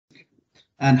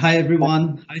And hi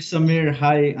everyone. Hi Samir.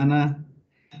 Hi Anna.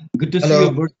 Good to see you Hello.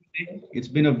 virtually. It's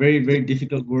been a very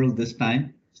difficult world this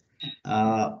time.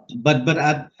 But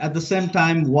at the same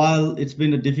time, while it's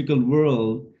been a difficult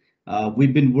world,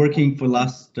 we've been working for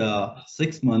last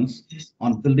 6 months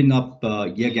on building up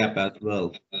YEGAP as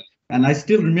well. And I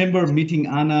still remember meeting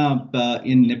Anna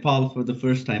in Nepal for the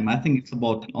first time. I think it's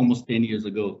about almost 10 years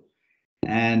ago,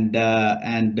 and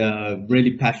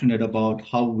really passionate about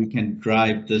how we can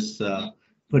drive this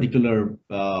particular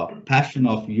passion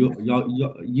of youth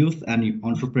and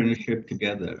entrepreneurship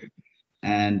together.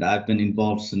 And I've been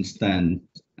involved since then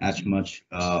as much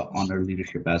on our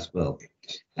leadership as well.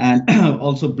 And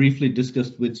also briefly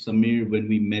discussed with Samir when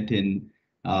we met in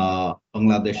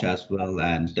Bangladesh as well,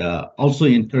 and also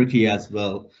in Turkey as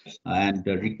well, and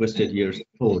requested your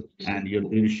support and your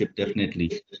leadership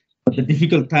definitely. But the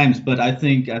difficult times, but I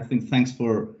think thanks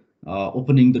for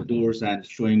opening the doors and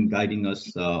showing, guiding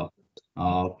us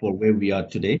for where we are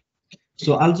today.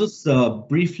 So I'll just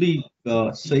briefly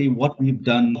say what we've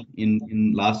done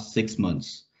in last 6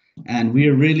 months, and we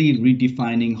are really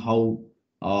redefining how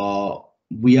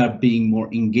we are being more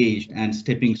engaged and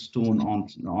stepping stone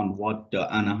on what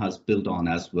Anna has built on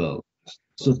as well.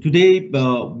 So today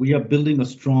we are building a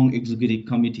strong executive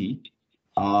committee.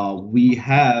 We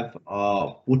have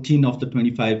 14 of the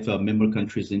 25 member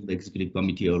countries in the executive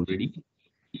committee already.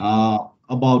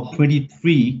 About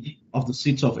 23 of the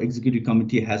seats of executive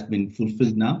committee has been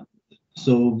fulfilled now.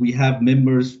 So we have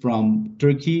members from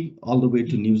Turkey all the way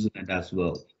to New Zealand as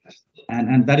well.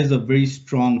 And that is a very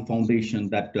strong foundation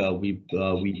that we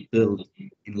built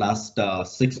in last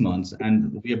 6 months,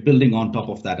 and we are building on top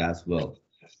of that as well.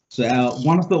 So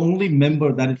one of the only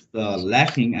member that is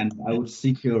lacking, and I would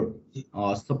seek your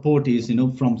support, is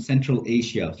from Central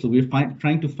Asia. So we're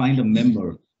trying to find a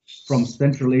member from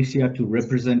Central Asia to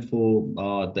represent for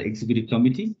the executive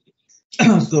committee.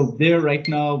 So there right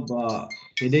now,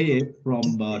 today from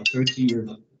Turkey is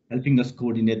helping us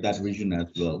coordinate that region as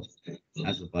well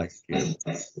as a vice chair.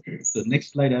 So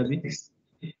next slide, Abby.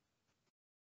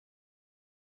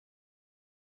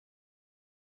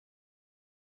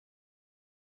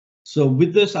 So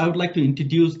with this, I would like to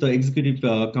introduce the executive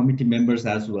committee members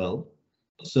as well.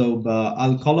 So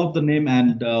I'll call out the name,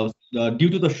 and due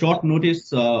to the short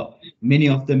notice, many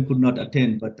of them could not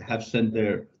attend, but have sent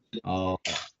their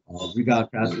regard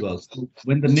as well. So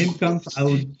when the name comes, I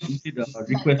would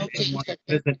request anyone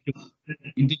present to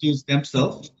introduce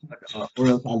themselves, or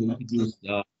else I'll introduce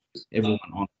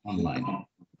everyone online.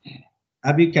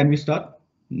 Abby, can we start?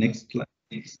 Next slide.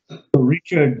 So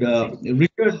Richard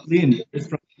Lin is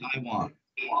from Taiwan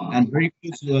and very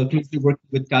closely working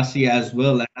with CACCI as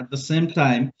well. And at the same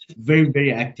time,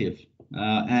 very active.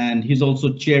 And he's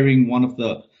also chairing one of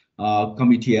the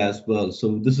committee as well.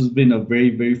 So this has been a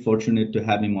very fortunate to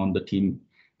have him on the team,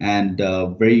 and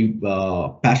very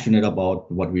passionate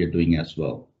about what we are doing as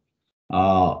well.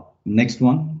 Next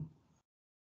one.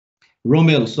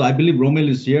 Romel. So I believe Romel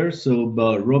is here. So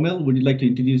Romel, would you like to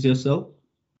introduce yourself?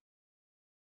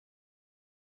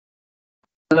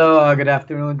 Hello, good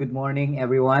afternoon, good morning,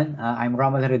 everyone. I'm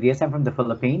Romuald Herodias. I'm from the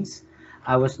Philippines.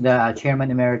 I was the chairman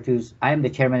emeritus. I am the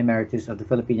chairman emeritus of the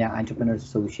Philippine Young Entrepreneurs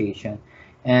Association,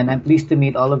 and I'm pleased to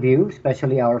meet all of you,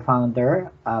 especially our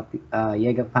founder,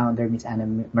 YEGAP founder, Ms. Anna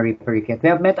Marie Periquet. We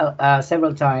have met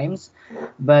several times,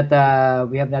 but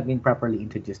we have not been properly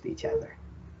introduced to each other.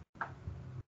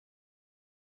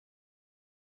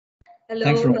 Hello,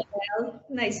 Thanks, Romuald.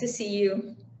 Nice to see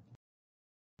you.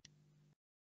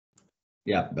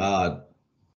 Yeah,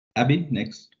 Abby,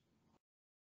 next.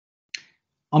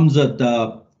 Amjad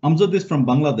is from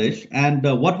Bangladesh, and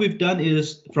what we've done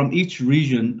is from each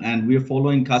region, and we're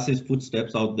following CACCI's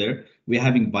footsteps out there. We're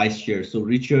having vice chairs. So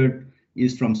Richard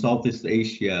is from Southeast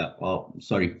Asia.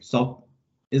 Sorry,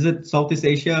 is it Southeast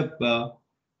Asia,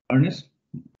 Ernest?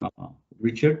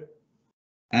 Richard,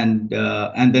 and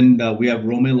then we have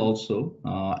Romel also,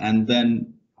 and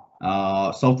then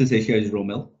Southeast Asia is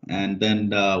Romel, and then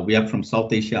we have from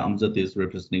South Asia, Amjad is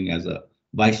representing as a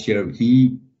vice chair.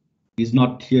 He's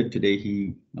not here today.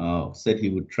 He said he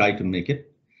would try to make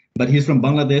it, but he's from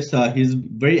Bangladesh. He's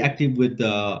very active with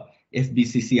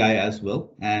FBCCI as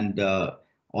well, and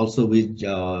also with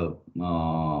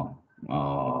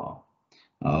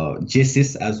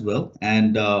JSIS as well,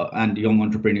 and young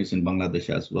entrepreneurs in Bangladesh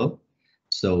as well.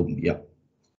 So yeah,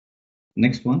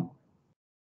 next one.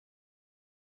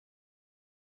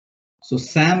 So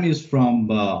Sam is from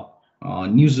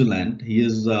New Zealand. He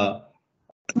is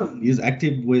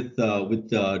active with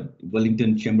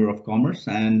Wellington Chamber of Commerce,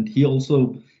 and he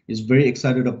also is very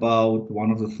excited about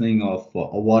one of the thing of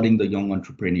awarding the young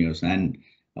entrepreneurs. And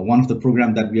one of the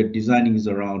programs that we are designing is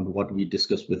around what we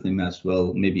discussed with him as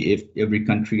well. Maybe if every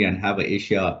country and have a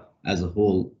Asia as a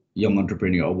whole Young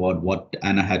Entrepreneur Award, what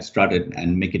Anna had started,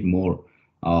 and make it more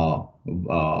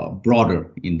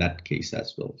broader in that case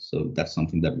as well. So that's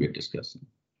something that we are discussing.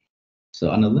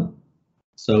 So another.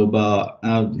 So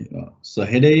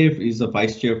Hedayef is a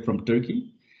vice chair from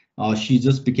Turkey.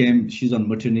 She's on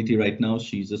maternity right now.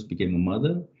 She just became a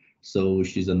mother. So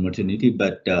she's on maternity,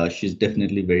 but she's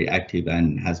definitely very active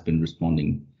and has been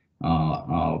responding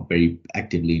very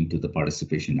actively into the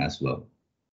participation as well.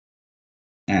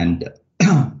 And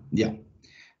yeah,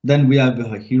 then we have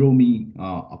Hiromi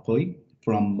Apoi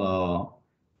from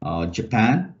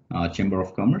Japan Chamber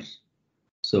of Commerce.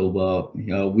 So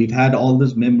we've had all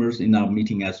these members in our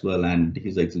meeting as well, and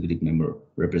he's an executive member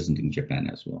representing Japan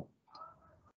as well.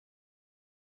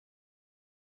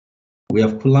 We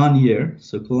have Kulan here.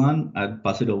 So Kulan, I'll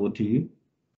pass it over to you.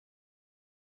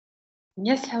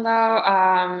 Yes,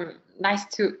 hello. Nice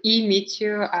to meet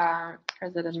you,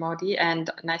 President Modi, and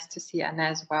nice to see Anna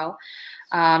as well.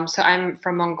 So I'm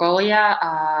from Mongolia,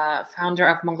 founder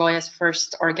of Mongolia's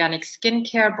first organic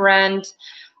skincare brand.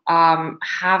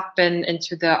 Have been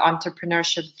into the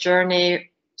entrepreneurship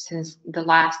journey since the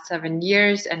last 7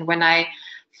 years. And when I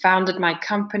founded my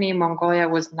company, Mongolia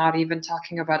was not even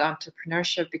talking about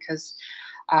entrepreneurship because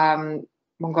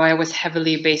Mongolia was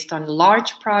heavily based on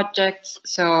large projects.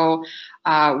 So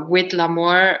with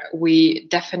L'Amour, we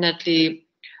definitely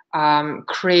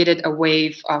created a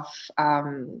wave of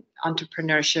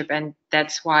entrepreneurship, and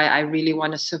that's why I really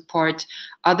want to support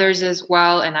others as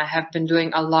well. And I have been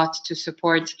doing a lot to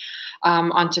support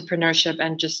entrepreneurship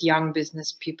and just young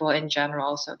business people in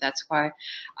general. So that's why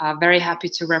very happy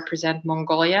to represent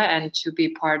Mongolia and to be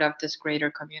part of this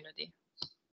greater community.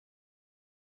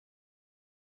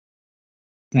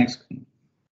 Thanks.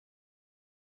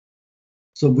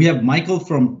 So we have Michael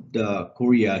from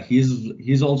Korea.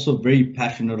 He's also very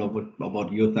passionate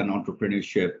about youth and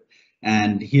entrepreneurship,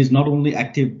 and he is not only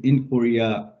active in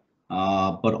Korea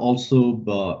but also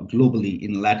globally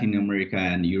in Latin America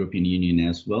and European Union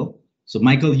as well. So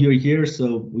Michael, you're here.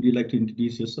 So would you like to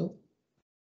introduce yourself?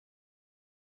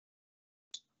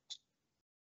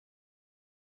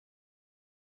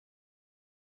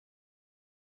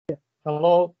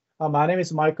 Hello, my name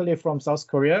is Michael Lee from South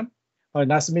Korea.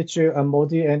 Nice to meet you,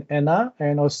 Modi and Anna.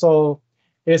 And also,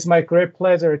 it's my great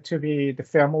pleasure to be the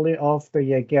family of the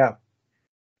YEGAP.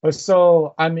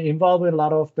 Also, I'm involved in a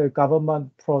lot of the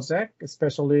government projects,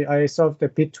 especially I serve the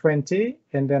B20,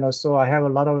 and then also I have a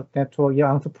lot of network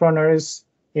young entrepreneurs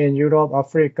in Europe,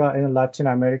 Africa, and Latin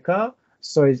America.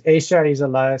 So Asia is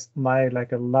my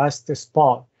last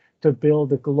spot to build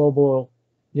the global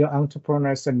young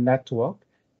entrepreneurs and network.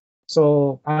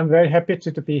 So I'm very happy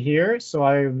to be here. So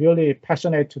I'm really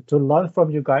passionate to learn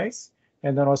from you guys.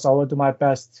 And then also I will do my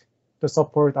best to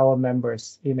support our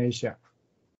members in Asia.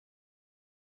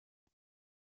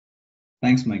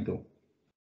 Thanks, Michael.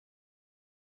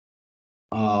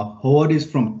 Howard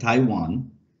is from Taiwan,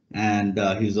 and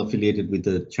he's affiliated with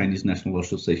the Chinese National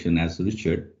Association as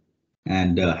Richard,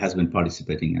 and has been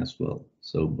participating as well.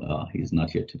 So he's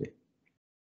not here today.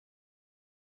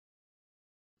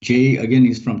 Jay, again,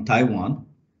 is from Taiwan.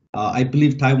 I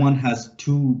believe Taiwan has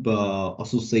 2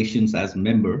 associations as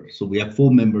members. So we have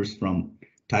 4 members from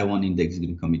Taiwan in the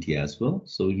executive committee as well.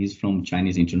 So he's from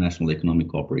Chinese International Economic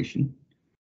Cooperation.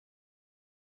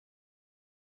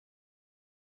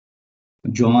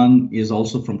 Joan is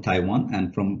also from Taiwan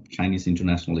and from Chinese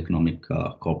International Economic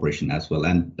Cooperation as well.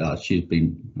 And she's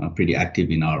been pretty active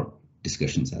in our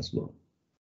discussions as well.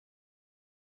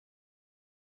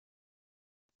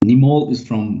 Nimol is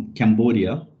from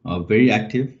Cambodia, very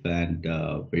active and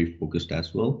very focused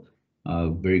as well.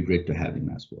 Very great to have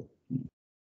him as well.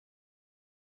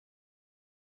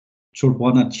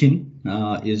 Chorwana Chin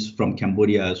is from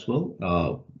Cambodia as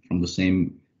well, from the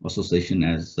same association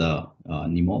as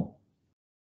Nimol.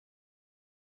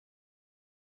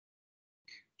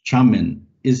 Chairman,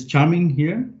 is Charming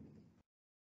here?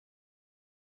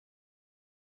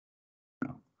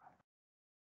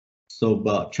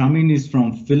 So Charmin is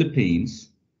from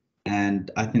Philippines, and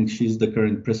I think she's the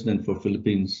current president for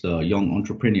Philippines Young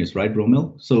Entrepreneurs, right,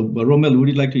 Romel? So Romel, would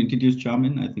you like to introduce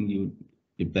Charmin? I think you'd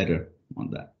be better on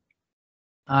that.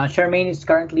 Charmaine is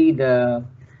currently the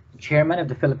chairman of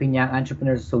the Philippine Young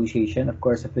Entrepreneurs Association, of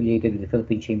course affiliated with the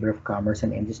Philippine Chamber of Commerce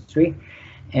and Industry,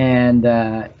 and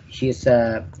she's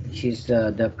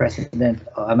the president,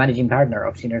 managing partner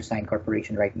of Senior Sign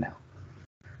Corporation right now.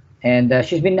 And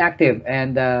she's been active,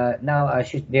 and now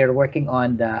they're working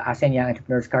on the ASEAN Young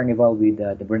Entrepreneurs Carnival with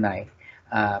the Brunei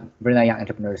Young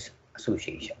Entrepreneurs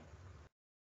Association.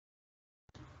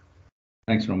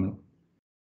 Thanks, Romeo.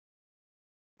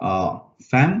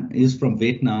 Pham is from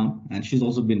Vietnam, and she's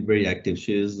also been very active.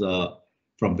 She is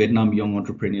from Vietnam Young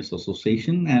Entrepreneurs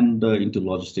Association and into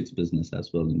logistics business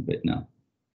as well in Vietnam.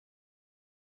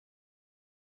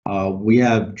 We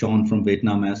have John from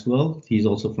Vietnam as well. He's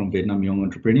also from Vietnam Young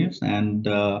Entrepreneurs, and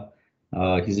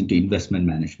he's into investment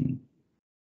management.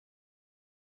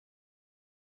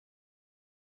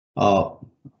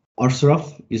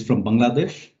 Ashraf is from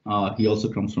Bangladesh. He also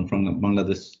comes from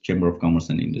Bangladesh Chamber of Commerce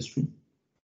and Industry.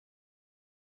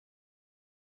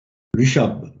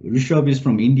 Rishabh is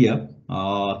from India.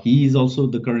 He is also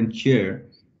the current chair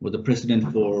or the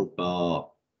president for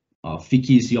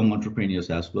FICCI's Young Entrepreneurs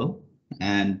as well.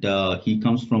 And he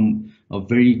comes from a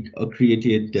very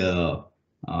accredited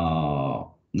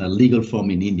legal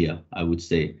firm in India, I would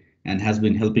say, and has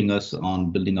been helping us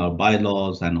on building our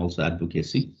bylaws and also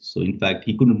advocacy. So in fact,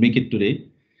 he couldn't make it today,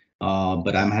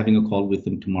 but I'm having a call with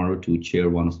him tomorrow to chair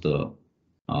one of the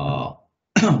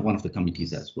one of the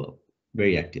committees as well.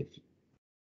 Very active.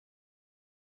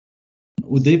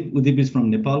 Udip is from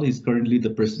Nepal. He's currently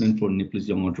the president for Nepalese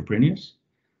Young Entrepreneurs.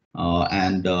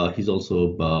 And he's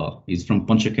also he's from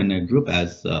Panchakanya Group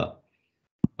as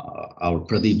our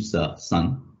Pradeep's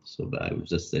son. So I would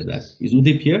just say that. Is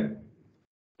Udip here?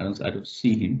 I don't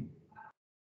see him.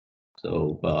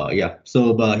 So yeah,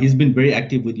 so he's been very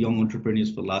active with young entrepreneurs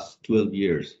for the last 12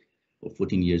 years or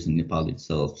 14 years in Nepal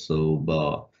itself.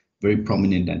 So very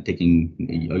prominent and taking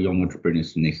young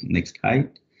entrepreneurs to next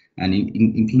height, and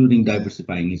including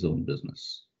diversifying his own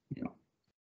business. You know.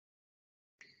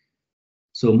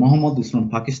 So Mohammed is from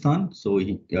Pakistan. So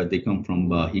he comes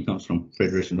from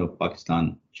Federation of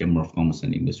Pakistan Chamber of Commerce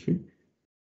and Industry,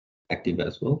 active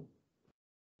as well.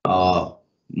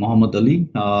 Muhammad Ali,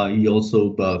 he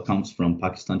also comes from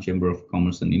Pakistan Chamber of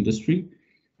Commerce and Industry,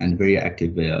 and very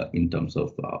active in terms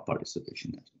of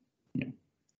participation. Yeah.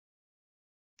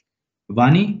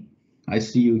 Vani, I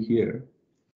see you here.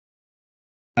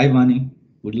 Hi Vani,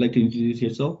 would you like to introduce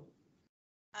yourself?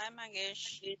 Hi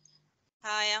Mangesh.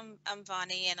 Hi, I'm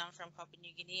Vani and I'm from Papua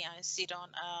New Guinea. I sit on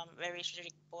various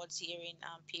strategic boards here in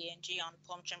PNG on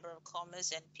POM Chamber of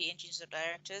Commerce and PNG of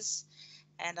Directors.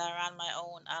 And I run my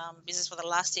own business for the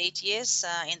last 8 years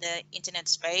in the internet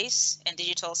space and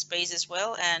digital space as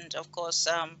well. And of course,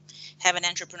 have an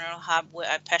entrepreneurial hub where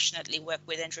I passionately work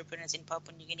with entrepreneurs in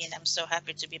Papua New Guinea. And I'm so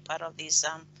happy to be part of these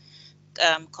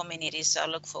communities. So I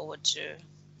look forward to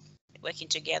working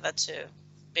together to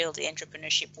build the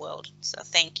entrepreneurship world. So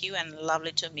thank you and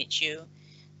lovely to meet you,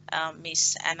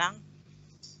 Miss Anna.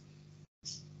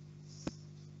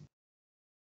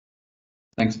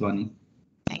 Thanks, Vani.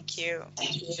 Thank you.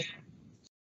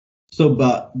 So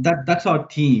that's our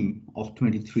team of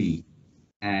 23,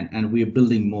 and we're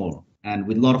building more and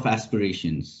with a lot of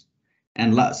aspirations.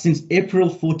 And since April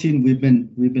 14, we've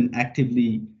been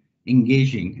actively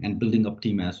engaging and building up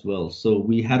team as well. So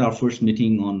we had our first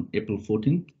meeting on April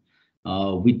 14th.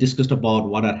 We discussed about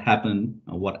what had happened,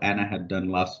 what Anna had done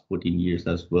last 14 years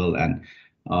as well, and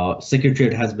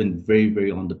Secretariat has been very,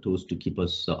 very on the toes to keep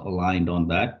us aligned on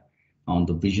that, on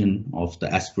the vision of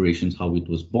the aspirations, how it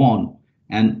was born.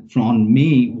 And from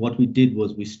May, what we did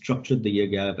was we structured the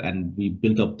YEGAP and we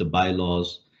built up the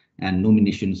bylaws and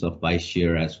nominations of vice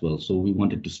chair as well. So we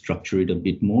wanted to structure it a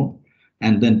bit more.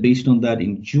 And then based on that,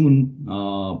 in June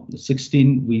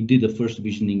 16, we did the first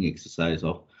visioning exercise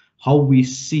of how we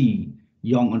see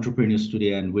young entrepreneurs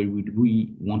today and where would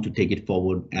we want to take it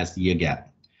forward as the YEGAP.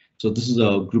 So this is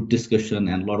a group discussion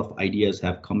and a lot of ideas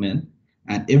have come in,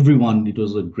 and everyone, it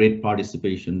was a great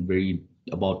participation,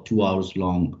 about 2 hours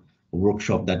long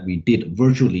workshop that we did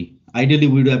virtually. Ideally,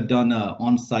 we would have done an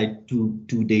on-site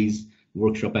two days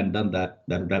workshop and done that.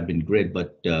 That would have been great,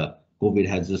 but COVID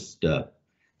has just,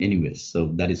 anyways,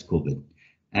 so that is COVID.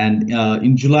 And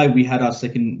in July, we had our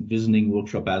second visioning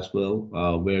workshop as well,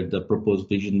 where the proposed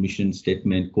vision, mission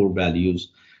statement, core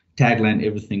values, tagline,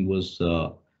 everything was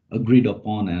agreed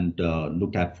upon and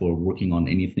looked at for working on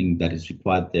anything that is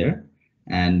required there.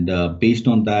 And based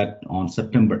on that, on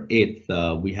September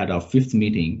 8th, we had our 5th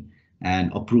meeting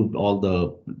and approved all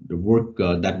the work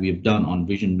that we've done on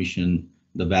vision, mission,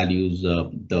 the values,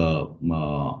 the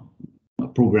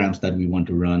programs that we want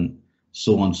to run,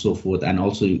 so on and so forth, and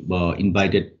also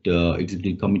invited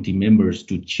executive committee members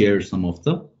to chair some of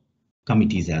the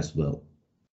committees as well.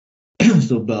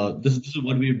 So this is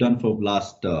what we've done for the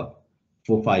last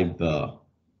 4-5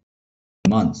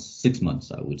 months, 6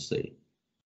 months, I would say.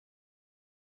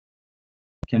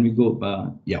 Can we go?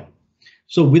 Yeah.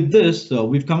 So with this,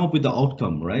 we've come up with the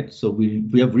outcome, right? So we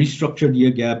have restructured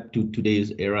YEGAP to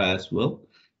today's era as well,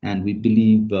 and we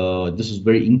believe this is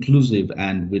very inclusive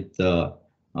and with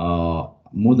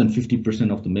more than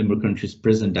 50% of the member countries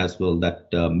present as well. That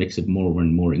makes it more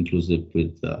and more inclusive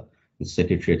with the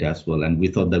Secretariat as well. And we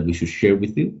thought that we should share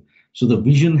with you. So the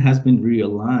vision has been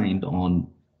realigned on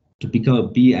to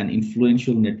be an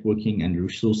influential networking and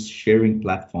resource sharing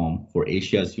platform for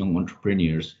Asia's young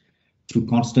entrepreneurs through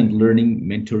constant learning,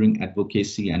 mentoring,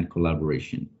 advocacy, and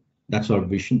collaboration. That's our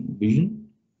vision.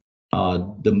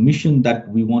 The mission that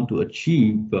we want to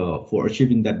achieve for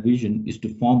achieving that vision is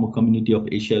to form a community of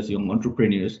Asia's young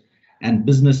entrepreneurs and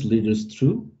business leaders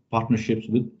through partnerships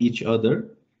with each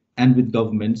other and with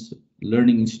governments,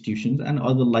 learning institutions, and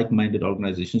other like-minded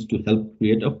organizations to help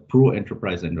create a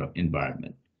pro-enterprise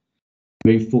environment.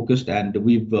 Very focused, and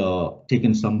we've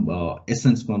taken some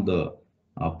essence from the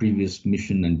previous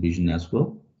mission and vision as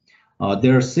well.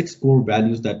 There are 6 core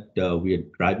values that we are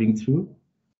driving through.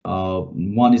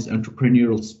 One is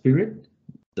entrepreneurial spirit.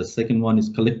 The second one is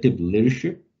collective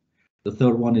leadership. The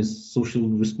third one is social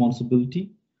responsibility.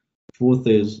 Fourth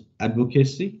is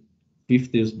advocacy.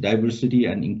 Fifth is diversity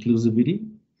and inclusivity.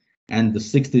 And the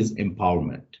sixth is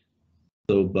empowerment.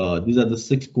 So these are the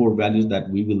 6 core values that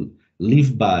we will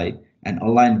live by and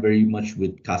align very much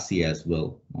with CACCI as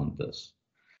well on this.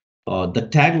 The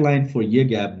tagline for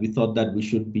YEGAP, we thought that we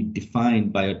should be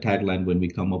defined by a tagline when we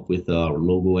come up with our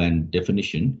logo and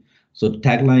definition. So the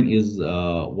tagline is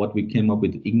what we came up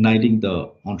with: igniting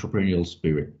the entrepreneurial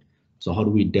spirit. So how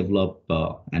do we develop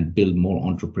and build more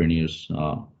entrepreneurs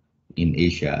in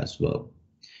Asia as well?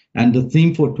 And the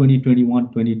theme for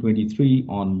 2021-2023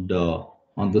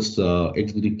 on this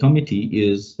executive committee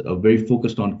is very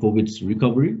focused on COVID's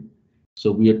recovery. So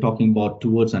we are talking about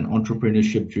towards an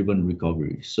entrepreneurship-driven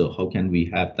recovery. So how can we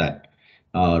have that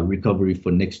recovery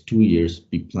for next 2 years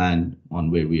be planned on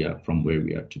where we are from where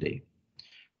we are today?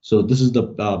 So this is the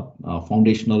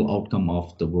foundational outcome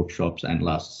of the workshops and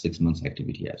last 6 months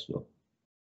activity as well.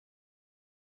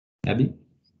 Abby?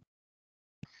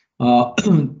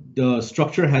 The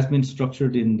structure has been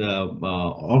structured in the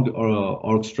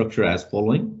org structure as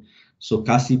following. So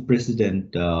CACCI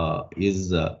president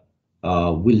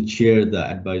will chair the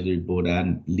advisory board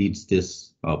and leads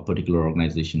this particular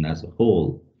organization as a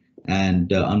whole.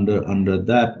 And under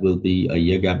that will be a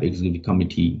YEGAP Executive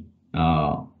Committee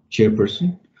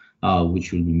chairperson,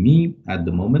 which will be me at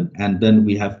the moment. And then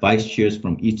we have vice chairs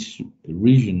from each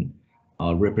region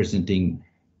representing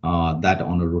that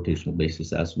on a rotational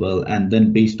basis as well. And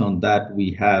then based on that,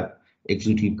 we have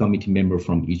executive committee member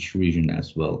from each region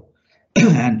as well.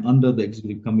 And under the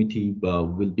executive committee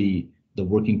will be the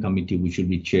working committee, which will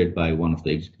be chaired by one of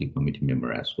the executive committee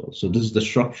member as well. So this is the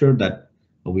structure that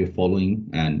we're following,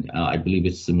 and I believe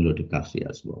it's similar to CACCI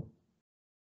as well.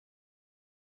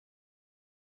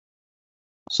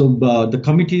 So the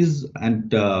committees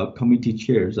and committee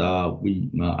chairs, I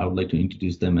would like to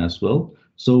introduce them as well.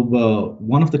 So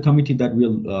one of the committee that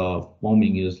we're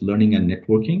forming is learning and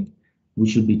networking,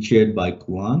 which will be chaired by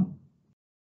Kuan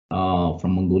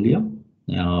from Mongolia.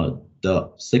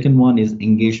 The second one is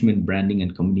engagement, branding,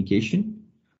 and communication,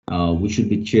 which should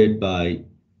be chaired by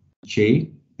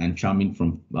Jay and Chamin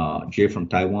from Jay from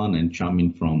Taiwan and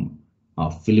Chamin from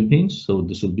Philippines. So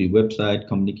this will be website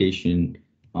communication,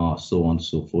 so on and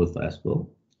so forth as well.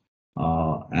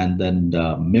 And then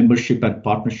the membership and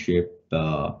partnership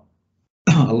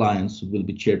alliance will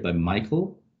be chaired by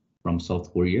Michael from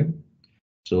South Korea.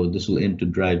 So this will aim to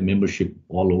drive membership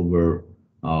all over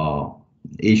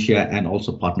Asia and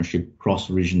also partnership,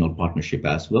 cross-regional partnership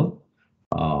as well.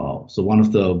 So one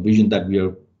of the vision that we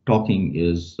are talking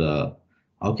is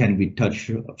how can we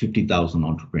touch 50,000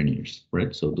 entrepreneurs,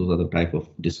 right? So those are the type of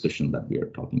discussion that we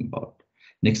are talking about.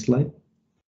 Next slide.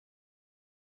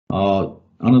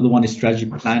 Another one is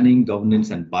strategic planning,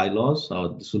 governance, and bylaws.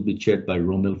 This will be chaired by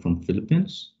Romel from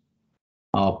Philippines.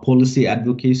 Policy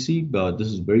advocacy, this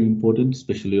is very important,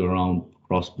 especially around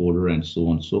cross-border and so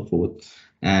on and so forth.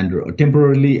 And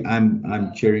temporarily,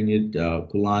 I'm chairing it.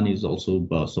 Kulan is also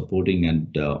supporting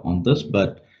and on this,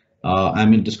 but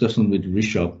I'm in discussion with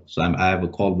Rishabh, so I have a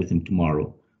call with him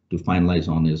tomorrow to finalize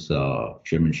on his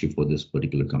chairmanship for this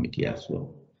particular committee as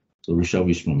well. So Rishabh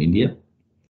is from India.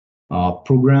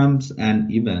 Programs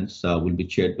and events will be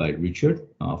chaired by Richard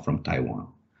from Taiwan.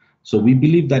 So we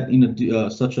believe that in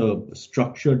such a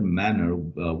structured manner,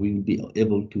 we will be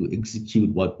able to execute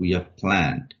what we have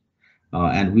planned.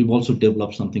 And we've also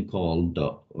developed something called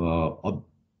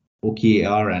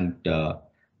OKR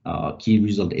and key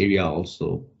result area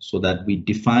also, so that we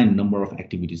define number of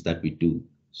activities that we do.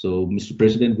 So Mr.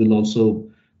 President will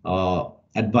also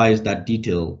advise that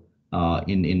detail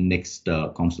in next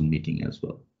council meeting as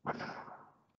well.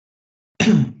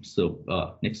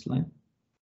 So next slide.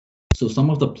 So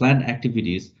some of the planned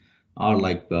activities are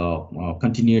like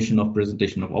continuation of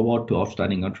presentation of award to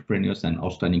outstanding entrepreneurs and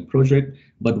outstanding project,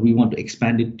 but we want to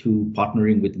expand it to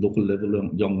partnering with local level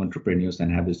young entrepreneurs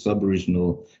and have a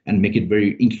sub-regional and make it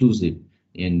very inclusive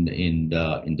in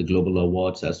the global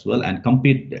awards as well, and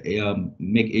compete,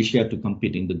 make Asia to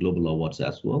compete in the global awards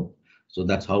as well. So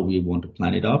that's how we want to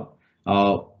plan it out.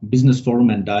 Business forum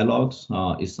and dialogues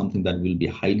is something that will be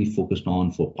highly focused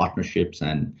on for partnerships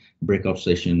and breakout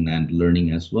session and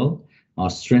learning as well.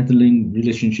 Strengthening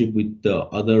relationship with the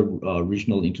other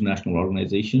regional international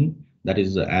organization, that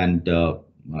is, and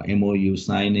MOU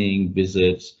signing,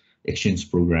 visits,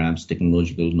 exchange programs,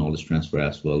 technological knowledge transfer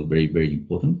as well, very, very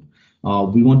important.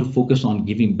 We want to focus on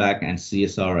giving back and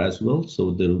CSR as well,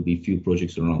 so there will be few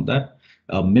projects around that.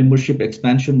 Membership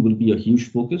expansion will be a huge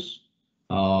focus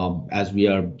as we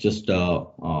are just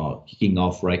kicking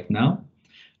off right now.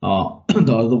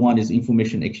 The other one is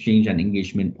information exchange and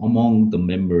engagement among the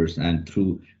members and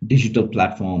through digital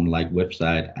platform like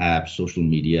website, apps, social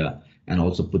media, and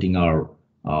also putting our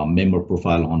member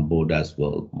profile on board as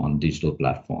well on digital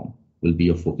platform will be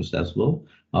a focus as well.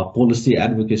 Policy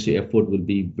advocacy effort will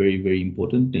be very, very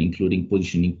important, including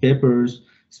positioning papers,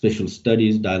 special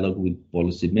studies, dialogue with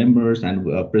policy members, and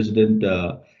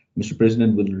Mr.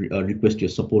 President will request your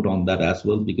support on that as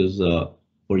well, because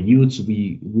for youths,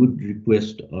 we would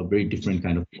request a very different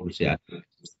kind of policy advocacy.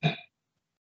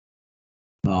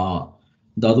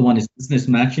 The other one is business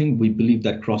matching. We believe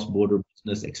that cross-border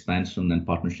business expansion and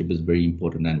partnership is very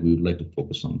important, and we would like to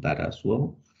focus on that as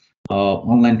well.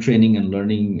 Online training and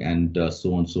learning and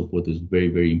so on and so forth is very,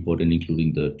 very important,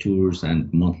 including the tours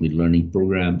and monthly learning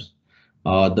programs.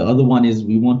 The other one is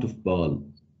we want to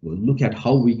look at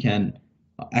how we can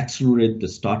accelerate the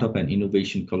startup and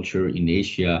innovation culture in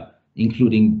Asia,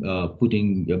 including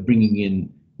bringing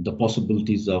in the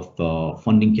possibilities of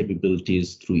funding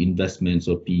capabilities through investments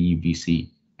or PEVC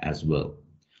as well.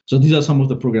 So these are some of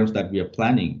the programs that we are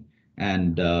planning,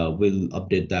 and we'll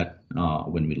update that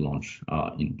when we launch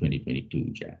in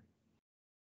 2022, Jack.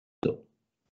 So,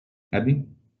 Abby,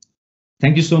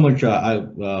 thank you so much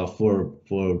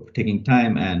for taking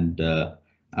time, and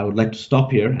I would like to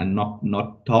stop here and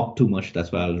not talk too much.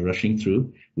 That's why I was rushing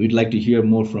through. We'd like to hear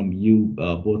more from you,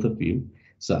 both of you.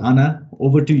 So Anna,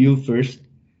 over to you first.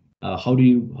 How do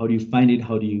you find it?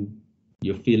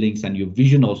 Your feelings and your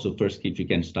vision also first, if you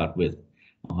can start with,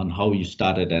 on how you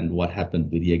started and what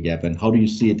happened with YEGAP, and how do you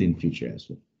see it in future as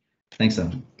well? Thanks,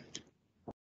 Anna.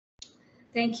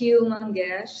 Thank you,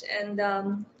 Mangesh,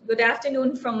 and good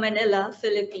afternoon from Manila,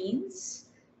 Philippines,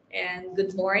 and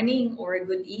good morning or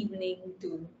good evening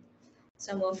to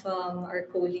some of our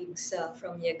colleagues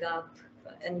from YEGAP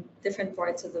and different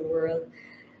parts of the world.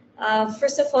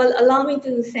 First of all, allow me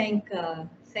to thank the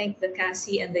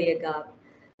CACCI and the YEGAP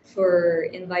for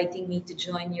inviting me to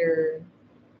join your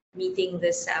meeting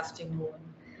this afternoon.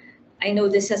 I know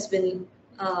this has been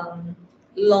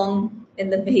long in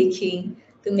the making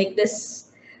to make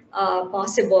this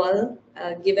possible,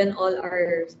 given all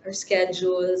our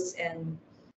schedules and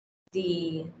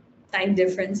the time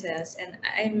differences. And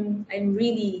I'm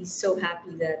really so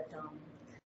happy that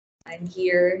I'm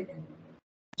here and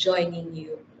joining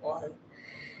you all.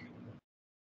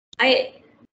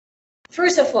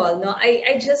 First of all, no,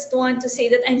 I just want to say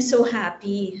that I'm so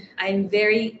happy. I'm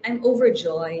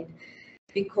overjoyed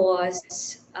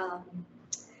because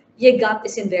YEGAP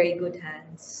is in very good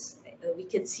hands. We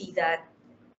can see that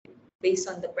based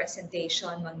on the presentation,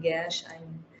 Mangesh.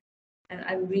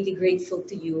 I'm really grateful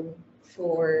to you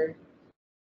for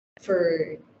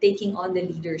taking on the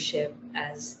leadership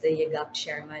as the YEGAP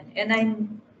chairman. And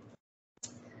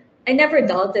I never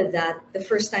doubted that the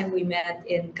first time we met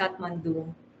in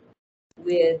Kathmandu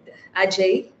with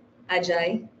Ajay,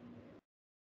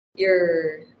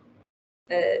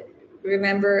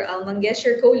 remember Mangesh,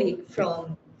 your colleague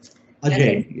from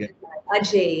Ajay, yeah.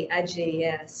 Ajay,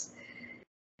 yes.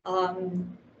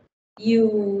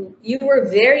 You were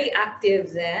very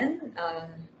active then,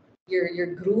 your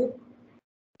group,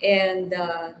 and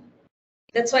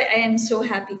that's why I am so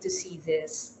happy to see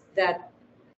this, that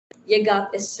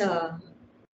YEGAP is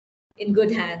in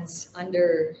good hands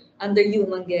under you,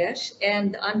 Mangesh,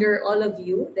 and under all of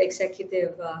you, the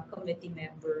executive committee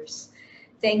members.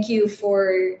 Thank you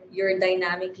for your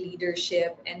dynamic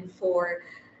leadership and for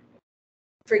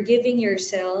giving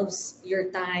yourselves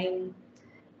your time,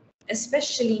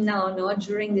 especially now,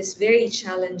 during this very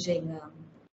challenging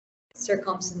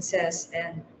circumstances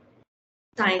and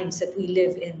times that we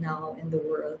live in now in the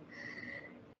world.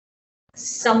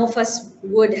 Some of us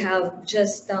would have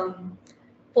just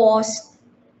paused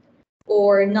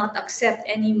or not accept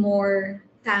any more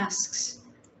tasks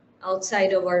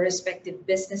outside of our respective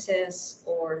businesses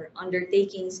or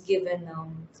undertakings, given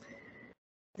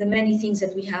the many things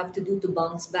that we have to do to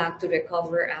bounce back, to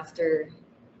recover after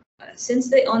since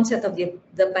the onset of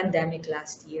the pandemic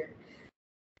last year.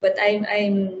 But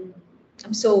I'm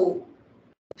so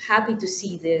happy to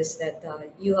see this, that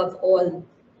you have all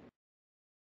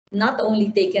not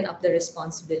only taken up the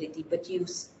responsibility, but you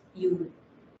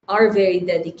are very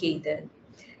dedicated.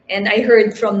 And I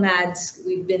heard from Mads,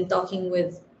 we've been talking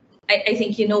with, I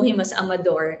think you know him as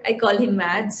Amador. I call him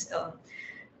Mads.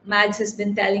 Mads has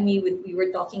been telling me, we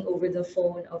were talking over the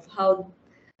phone, of how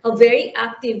very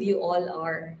active you all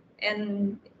are.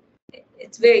 And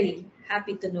it's very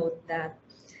happy to note that.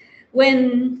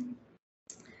 When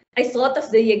I thought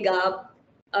of the YEGAP,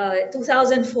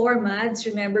 2004, Mads,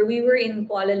 remember, we were in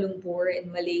Kuala Lumpur in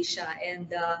Malaysia,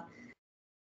 and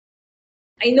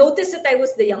I noticed that I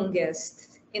was the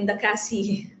youngest in the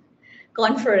CACCI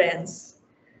conference.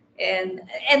 And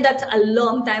that's a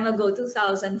long time ago,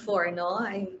 2004, no?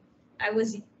 I'd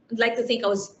like to think I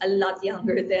was a lot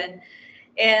younger then.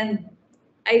 And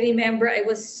I remember I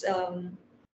was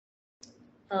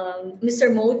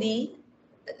Mr. Modi.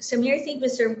 Samir, I think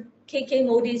Mr. KK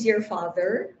Modi is your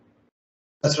father.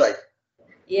 That's right.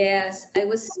 Yes, I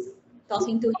was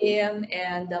talking to him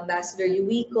and Ambassador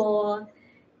Yuiko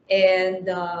and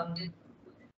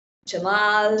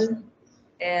Jamal,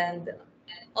 and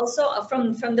also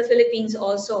from the Philippines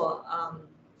also,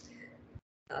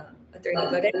 Attorney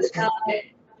Varela.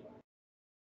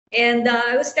 And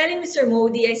I was telling Mr.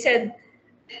 Modi, I said,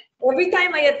 every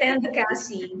time I attend the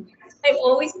CACCI, I'm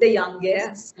always the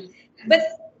youngest.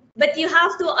 But you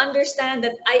have to understand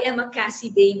that I am a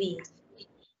CACCI baby.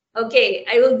 Okay,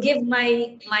 I will give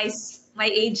my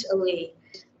age away.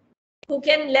 Who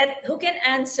can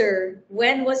answer,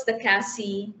 when was the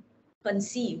CACCI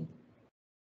conceived?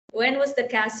 When was the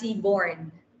CACCI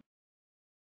born?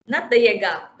 Not the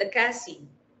YEGAP, the CACCI.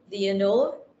 Do you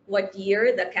know what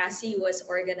year the CACCI was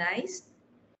organized?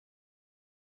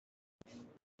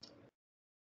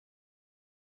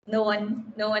 No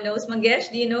one knows. Mangesh,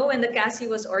 do you know when the CACCI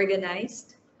was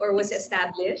organized or was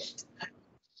established?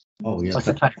 Oh, yes. Was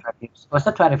it 25 years? Was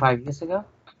that 25 years ago?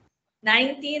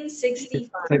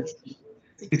 1965.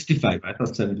 65, I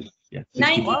thought 70. Yeah.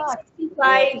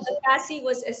 1965, the CACCI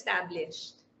was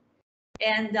established.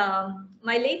 And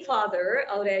my late father,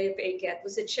 Aurelio Periquet,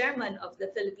 was the chairman of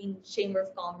the Philippine Chamber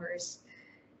of Commerce.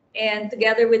 And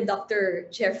together with Dr.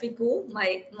 Jeffrey Koo,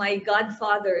 my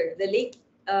godfather, the late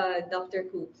Dr.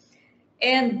 Koo,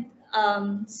 and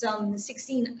some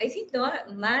 16, I think, no,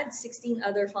 mad 16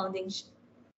 other founding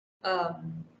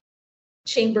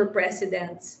chamber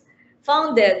presidents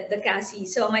founded the CACCI.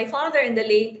 So my father and the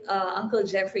late Uncle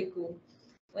Jeffrey Koo,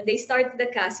 when they started the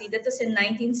CACCI, that was in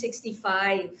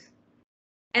 1965.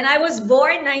 And I was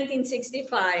born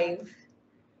 1965.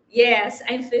 Yes,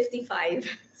 I'm 55.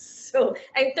 So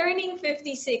I'm turning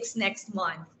 56 next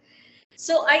month.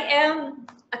 So I am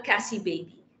a CACCI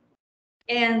baby.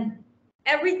 And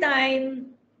every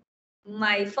time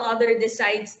my father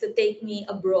decides to take me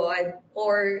abroad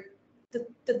or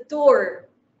to tour,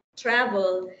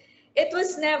 travel, it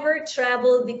was never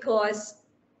travel because,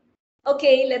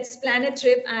 okay, let's plan a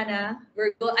trip, Anna.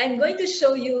 I'm going to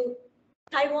show you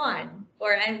Taiwan,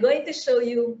 or I'm going to show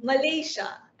you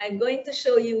Malaysia. I'm going to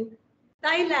show you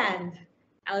Thailand.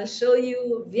 I'll show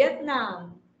you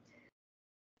Vietnam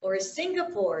or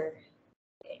Singapore.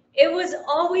 It was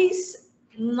always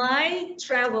my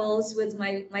travels with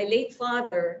my late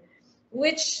father,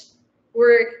 which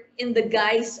were in the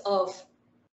guise of,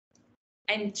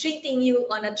 I'm treating you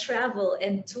on a travel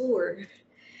and tour,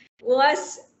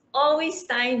 was always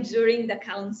timed during the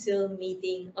council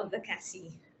meeting of the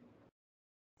CACCI.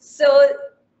 So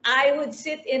I would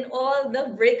sit in all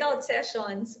the breakout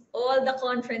sessions, all the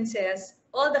conferences,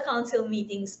 all the council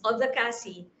meetings of the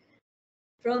CACCI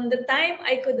from the time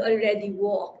I could already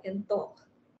walk and talk.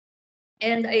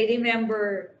 And I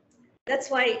remember, that's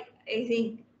why I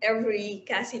think every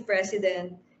CACCI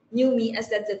president knew me as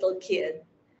that little kid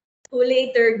who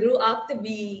later grew up to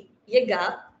be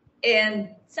YEGAP, and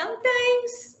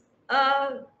sometimes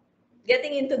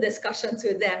getting into discussions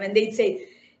with them, and they'd say,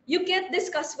 you can't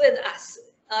discuss with us.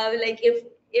 Like if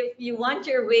you want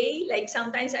your way, like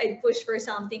sometimes I'd push for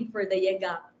something for the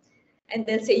YEGAP, and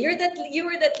they'll say, you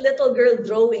were that little girl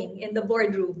drawing in the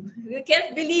boardroom. We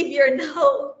can't believe you're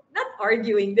now not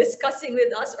arguing, discussing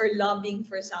with us or lobbying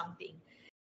for something.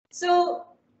 So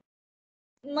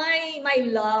my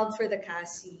love for the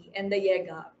CACCI and the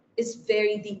YEGAP is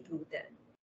very deep-rooted.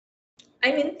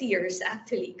 I'm in tears,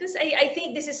 actually, because I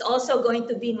think this is also going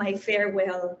to be my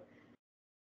farewell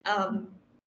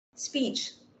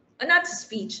speech not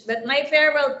speech, but my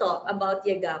farewell talk about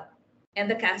YEGAP and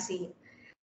the CACCI.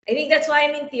 I think that's why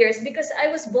I'm in tears, because I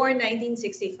was born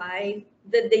 1965,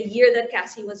 the year that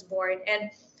CACCI was born, and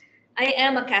I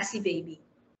am a CACCI baby.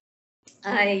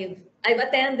 I've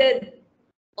attended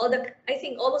I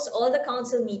think almost all the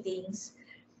council meetings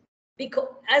because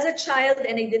as a child,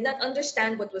 and I did not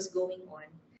understand what was going on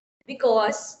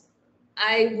because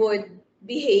I would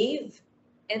behave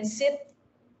and sit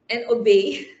and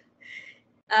obey.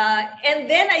 And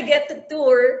then I get to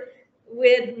tour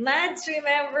with Mads,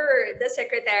 remember the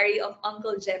secretary of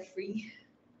Uncle Jeffrey,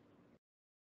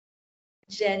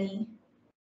 Jenny.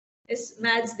 Is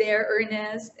Mads there,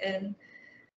 Ernest, and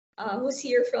who's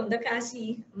here from the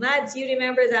CACCI? Mads, you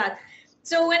remember that?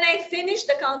 So when I finished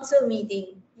the council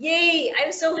meeting, yay,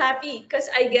 I'm so happy because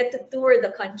I get to tour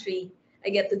the country. I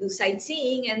get to do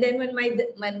sightseeing, and then when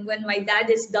my dad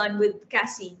is done with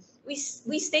CACCI,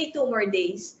 we stay 2 more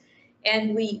days,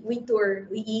 and we tour,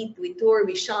 we eat, we tour,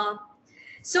 we shop.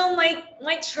 So my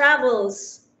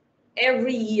travels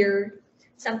every year,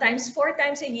 sometimes 4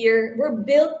 times a year, were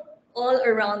built all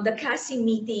around the CACCI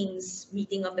meetings,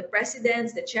 meeting of the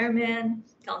presidents, the chairman,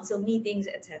 council meetings,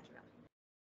 etc.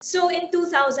 So in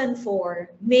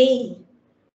 2004, May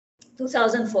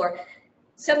 2004,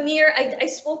 Samir, I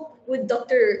spoke with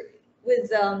Dr.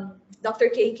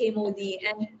 KK Modi,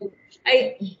 and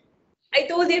I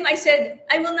told him, I said,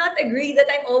 I will not agree that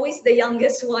I'm always the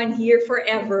youngest one here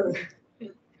forever.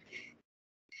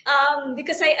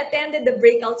 Because I attended the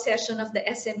breakout session of the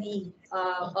SME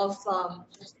of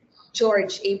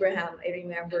George Abraham, I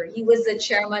remember. He was the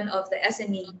chairman of the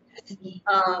SME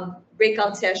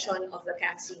breakout session of the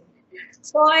CACCI.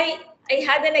 So I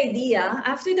had an idea.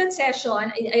 After that session,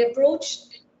 I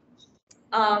approached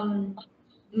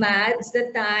Mads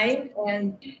that time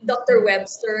and Dr.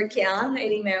 Webster Kiang, I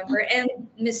remember, and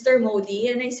Mr. Modi.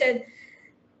 And I said,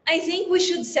 I think we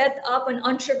should set up an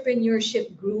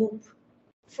entrepreneurship group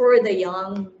for the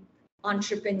young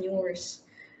entrepreneurs,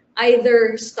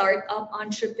 either startup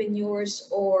entrepreneurs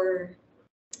or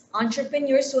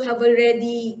entrepreneurs who have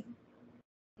already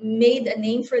made a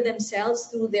name for themselves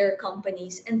through their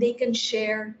companies, and they can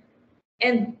share,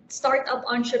 and startup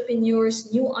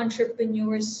entrepreneurs, new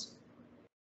entrepreneurs,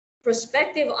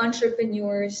 prospective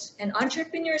entrepreneurs, and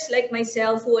entrepreneurs like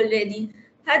myself who already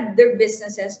had their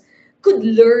businesses could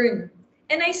learn.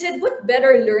 And I said, what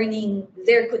better learning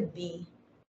there could be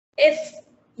if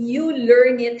you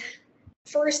learn it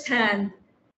firsthand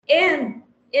and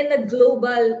in a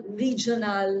global,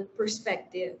 regional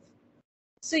perspective.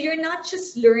 So you're not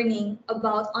just learning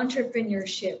about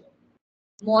entrepreneurship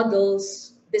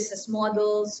models, business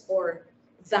models, or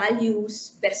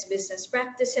values, best business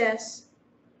practices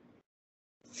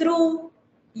through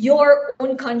your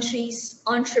own country's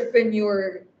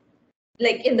entrepreneur.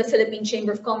 Like in the Philippine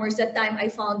Chamber of Commerce, that time I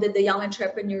founded the Young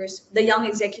Entrepreneurs, the Young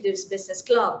Executives Business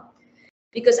Club,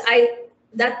 because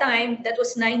that time, that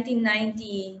was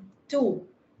 1992.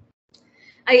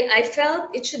 I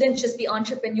felt it shouldn't just be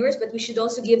entrepreneurs, but we should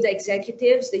also give the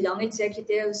executives, the young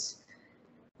executives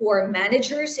who are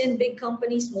managers in big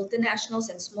companies, multinationals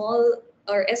and small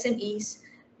or SMEs,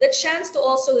 the chance to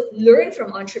also learn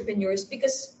from entrepreneurs,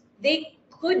 because they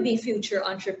could be future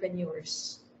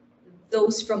entrepreneurs.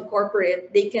 Those from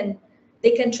corporate, they can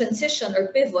transition or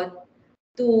pivot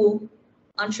to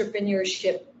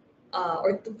entrepreneurship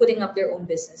or to putting up their own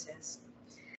businesses.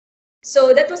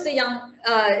 So that was the young.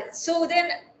 So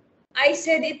then I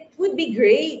said it would be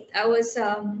great. I was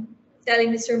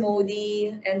telling Mr.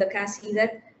 Modi and the CACCI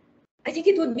that I think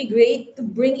it would be great to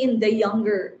bring in the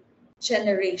younger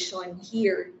generation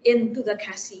here into the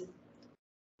CACCI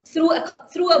through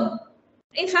a.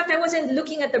 In fact, I wasn't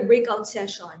looking at the breakout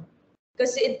session,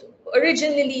 because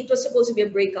originally it was supposed to be a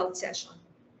breakout session,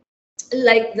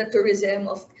 like the tourism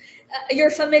of.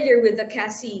 You're familiar with the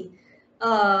CACCI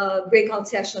breakout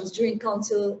sessions during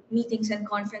council meetings and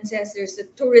conferences. There's the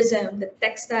tourism, the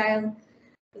textile,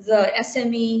 the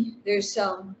SME, there's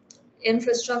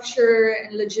infrastructure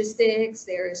and logistics,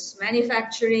 there's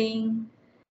manufacturing,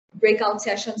 breakout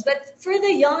sessions. But for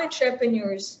the young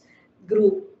entrepreneurs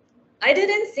group, I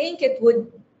didn't think it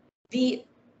would be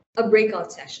a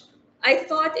breakout session. I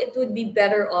thought it would be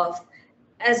better off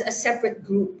as a separate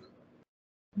group,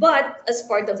 but as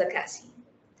part of the CACCI.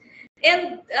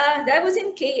 And that was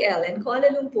in KL, in Kuala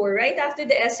Lumpur. Right after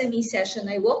the SME session,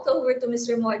 I walked over to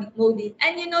Mr. Modi,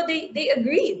 and they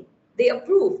agreed, they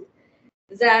approved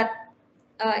that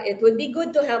it would be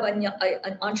good to have an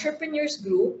entrepreneurs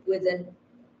group with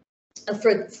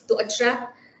to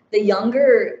attract the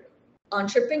younger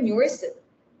entrepreneurs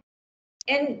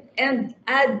and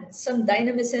add some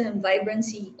dynamism and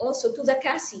vibrancy also to the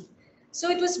CACCI. So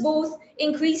it was both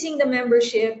increasing the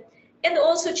membership and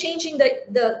also changing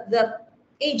the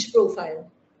age profile.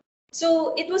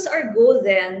 So it was our goal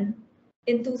then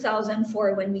in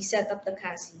 2004 when we set up the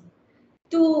CACCI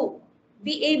to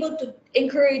be able to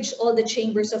encourage all the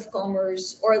chambers of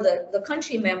commerce or the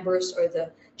country members or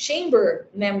the chamber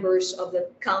members of the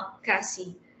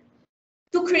CACCI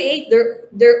to create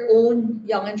their own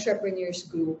young entrepreneurs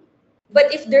group.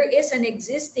 But if there is an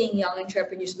existing young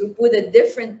entrepreneurs group with a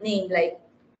different name, like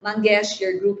Mangesh,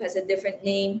 your group has a different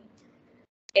name,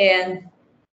 and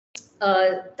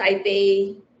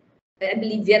Taipei, I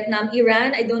believe Vietnam,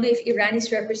 Iran. I don't know if Iran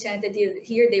is represented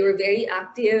here. They were very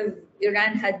active.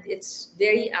 Iran had its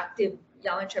very active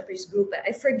young entrepreneurs group.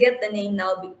 I forget the name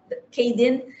now.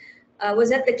 Kadin, was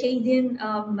that the Kadin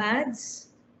Mads?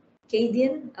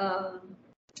 Kadin,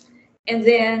 and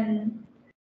then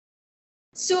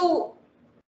so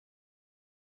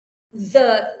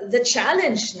the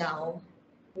challenge now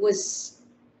was,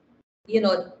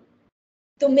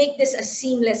 to make this as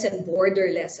seamless and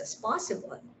borderless as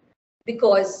possible,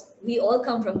 because we all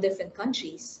come from different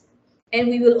countries and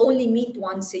we will only meet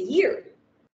once a year,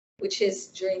 which is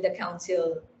during the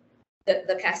council,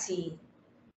 the CACCI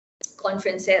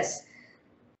conferences.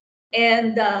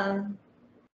 And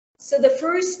so the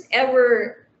first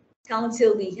ever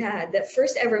council we had, the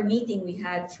first ever meeting we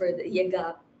had for the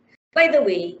YEGAP, by the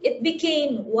way, it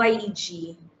became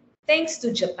YEG thanks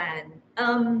to Japan.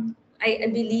 I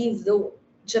believe the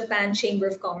Japan Chamber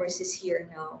of Commerce is here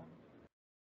now.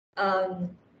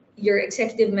 Your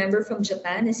executive member from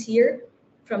Japan is here,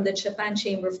 from the Japan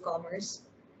Chamber of Commerce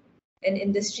and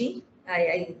Industry.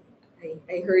 I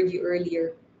heard you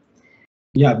earlier.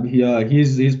 Yeah,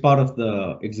 he's part of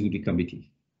the executive committee.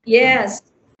 Yes.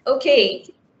 Okay.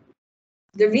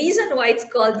 The reason why it's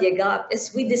called YEGAP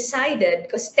is we decided,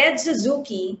 because Ted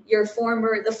Suzuki,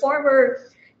 the former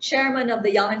chairman of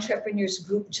the Young Entrepreneurs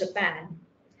Group Japan,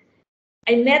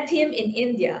 I met him in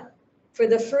India for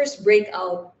the first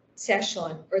breakout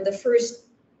session or the first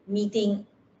meeting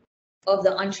of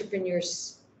the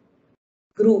entrepreneurs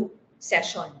group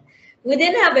session. We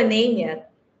didn't have a name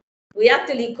yet. We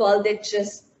actually called it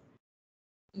just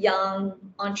Young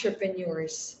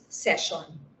Entrepreneurs Session,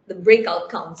 the breakout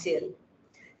council.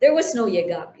 There was no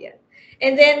YEGAP yet.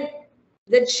 And then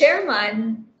the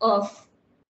chairman of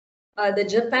the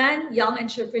Japan Young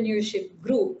Entrepreneurship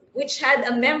Group, which had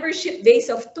a membership base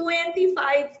of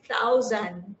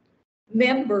 25,000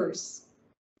 members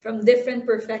from different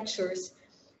prefectures,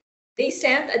 they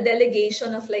sent a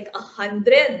delegation of like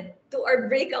 100 to our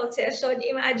breakout session.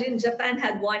 Imagine Japan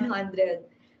had 100,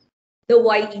 the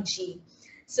YEG.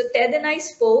 So Ted and I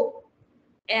spoke,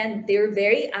 and they were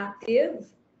very active,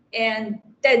 and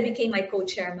Ted became my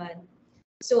co-chairman.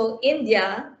 So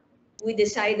India, we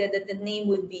decided that the name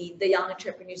would be the Young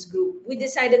Entrepreneurs Group. We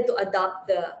decided to adopt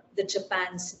the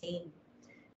Japan's name,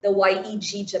 the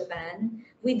YEG Japan.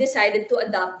 We decided to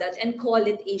adopt that and call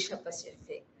it Asia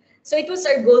Pacific. So it was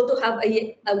our goal to have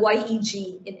a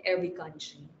YEG in every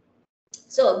country.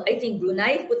 So I think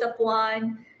Brunei put up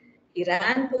one,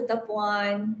 Iran put up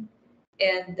one,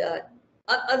 and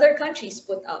other countries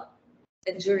put up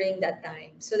during that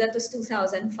time. So that was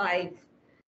 2005.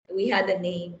 We had a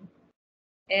name.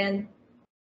 And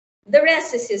the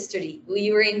rest is history.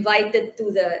 We were invited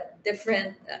to the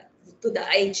different, to the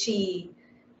Aichi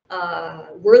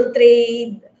World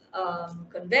Trade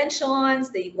conventions.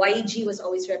 The YEG was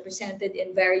always represented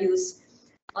in various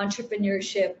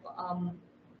entrepreneurship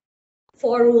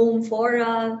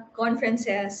fora,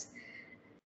 conferences.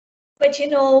 But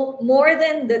more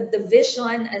than the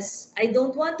vision, as I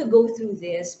don't want to go through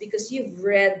this because you've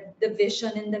read the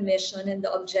vision and the mission and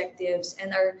the objectives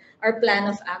and our plan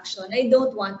of action. I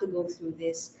don't want to go through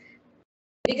this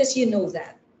because you know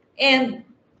that. And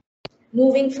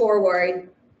moving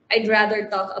forward, I'd rather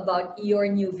talk about your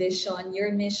new vision,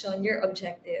 your mission, your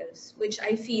objectives, which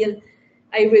I feel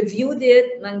I reviewed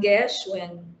it, Mangesh,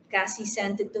 when CACCI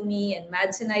sent it to me, and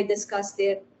Mads and I discussed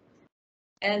it.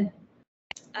 And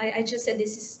I just said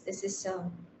this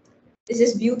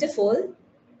is beautiful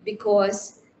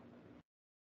because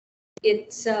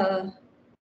it's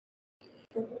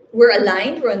we're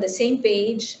aligned, we're on the same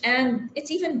page, and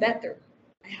it's even better,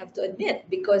 I have to admit,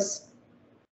 because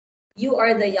you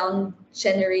are the young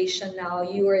generation now.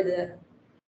 You are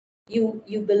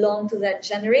you belong to that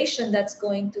generation that's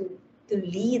going to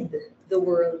lead the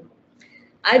world.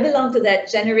 I belong to that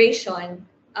generation.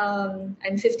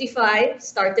 I'm 55,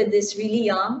 started this really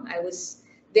young. I was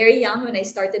very young when I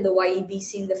started the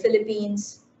YEBC in the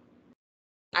Philippines.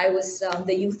 I was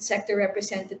the youth sector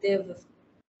representative of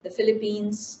the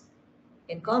Philippines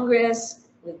in Congress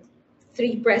with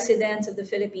 3 presidents of the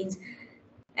Philippines.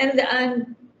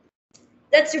 And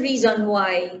that's the reason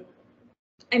why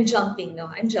I'm jumping. No,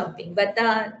 I'm jumping. But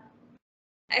I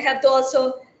have to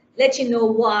also let you know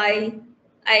why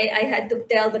I had to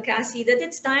tell the CACCI that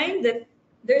it's time that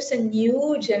there's a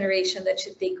new generation that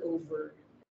should take over.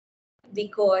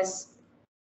 Because,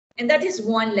 and that is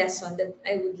one lesson that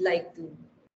I would like to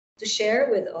share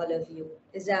with all of you,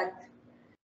 is that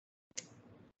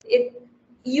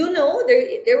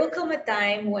there will come a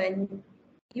time when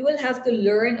you will have to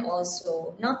learn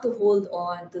also not to hold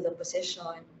on to the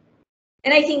position.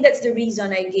 And I think that's the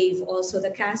reason I gave also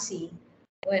the CACCI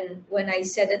when I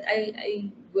said that I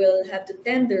will have to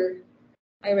tender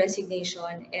my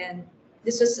resignation. And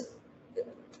this was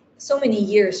so many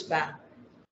years back,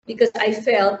 because I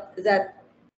felt that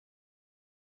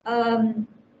I've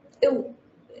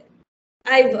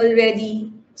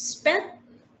already spent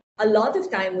a lot of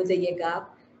time with the YEGAP,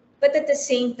 but at the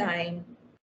same time,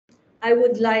 I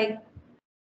would like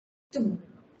to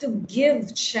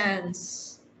give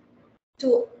chance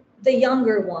to the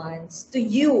younger ones, to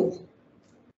you,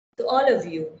 to all of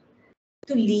you,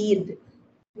 to lead.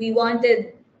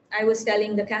 I was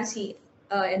telling the CACCI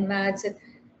and Mads that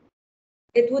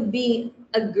it would be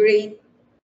great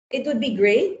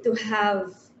to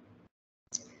have,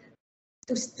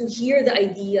 to hear the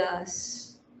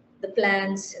ideas, the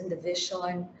plans and the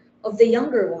vision of the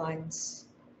younger ones,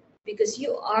 because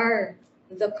you are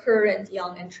the current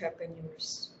young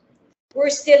entrepreneurs. We're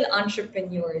still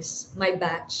entrepreneurs, my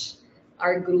batch,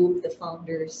 our group, the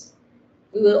founders.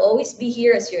 We will always be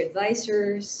here as your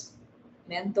advisors,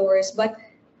 mentors, but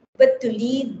to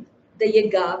lead the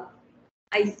YEGAP,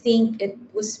 I think it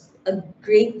was a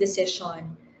great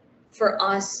decision for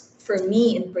us, for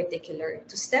me in particular,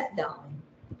 to step down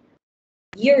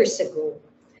years ago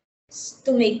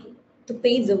to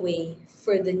pave the way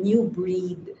for the new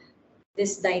breed,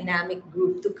 this dynamic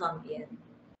group to come in.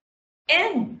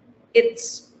 And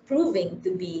it's proving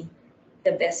to be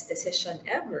the best decision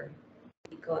ever,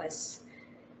 because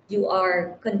you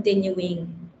are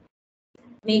continuing,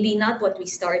 maybe not what we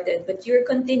started, but you're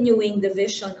continuing the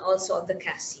vision also of the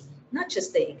CACCI, not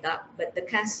just the YEGAP, but the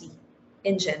CACCI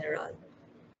in general,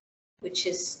 which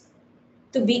is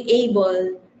to be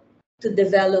able to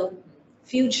develop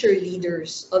future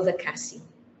leaders of the CACCI.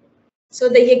 So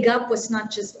the YEGAP was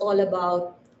not just all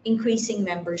about increasing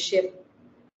membership,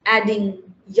 adding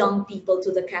young people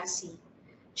to the CACCI,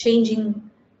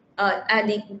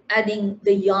 adding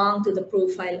the young to the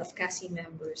profile of CACCI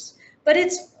members, but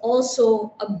it's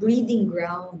also a breeding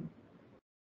ground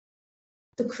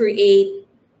to create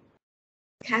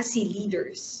CACCI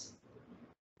leaders.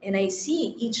 And I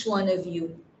see each one of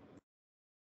you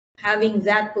having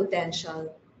that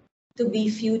potential to be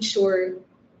future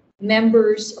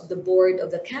members of the board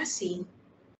of the CACCI,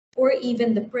 or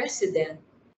even the president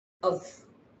of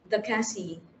the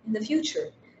CACCI in the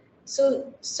future.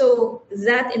 So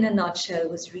that in a nutshell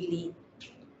was really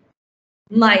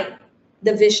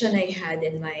the vision I had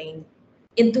in mind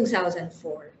in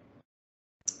 2004.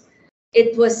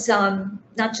 It was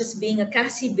not just being a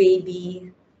CACCI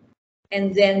baby,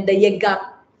 and then the YEGAP,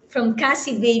 from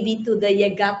CACCI baby to the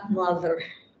YEGAP mother.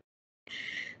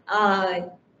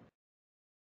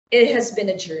 It has been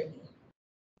a journey.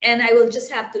 And I will just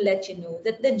have to let you know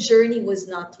that the journey was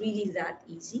not really that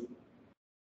easy,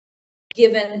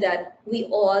 given that we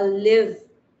all live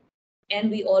and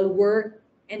we all work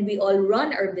and we all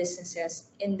run our businesses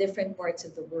in different parts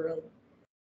of the world.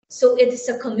 So it is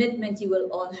a commitment you will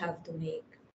all have to make.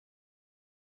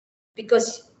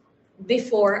 Because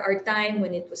before our time,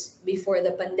 when it was before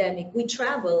the pandemic, we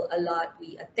travel a lot,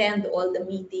 we attend all the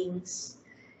meetings,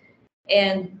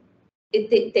 and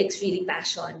it takes really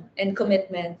passion and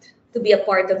commitment to be a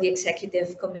part of the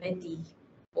executive committee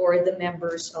or the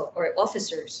members or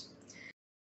officers.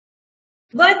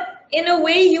 But in a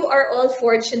way, you are all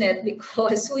fortunate,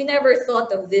 because we never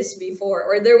thought of this before,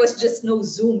 or there was just no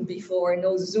Zoom before,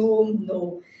 no Zoom,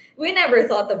 we never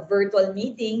thought of virtual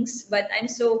meetings. But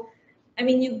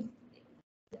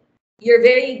you're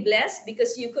very blessed,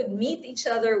 because you could meet each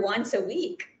other once a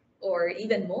week, or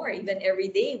even more, even every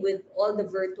day, with all the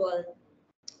virtual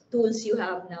tools you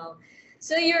have now.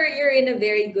 So you're in a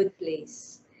very good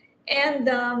place. And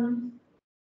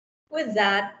with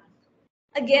that,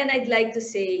 again, I'd like to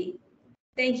say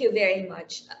thank you very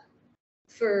much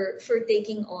for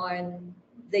taking on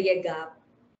the YEGAP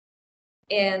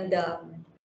and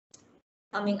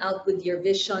coming out with your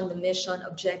vision, the mission,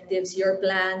 objectives, your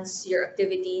plans, your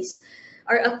activities.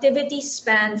 Our activities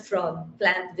span from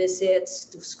plant visits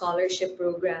to scholarship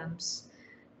programs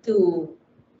to,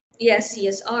 yes,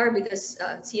 CSR, because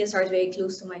CSR is very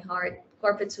close to my heart,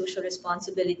 corporate social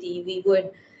responsibility. We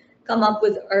would come up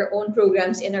with our own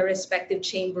programs in our respective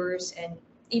chambers, and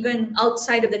even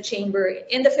outside of the chamber.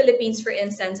 In the Philippines, for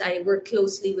instance, I work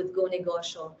closely with Go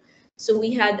Negosyo. So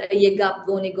we had a YEGAP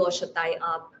Go Negosyo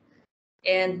tie-up,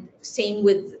 and same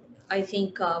with, I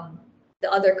think,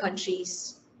 the other country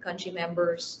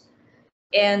members.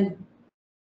 And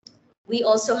we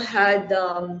also had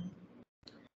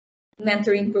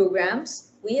mentoring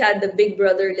programs. We had the big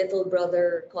brother, little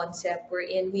brother concept,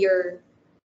 wherein we are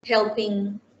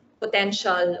helping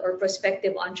potential or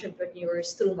prospective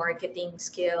entrepreneurs through marketing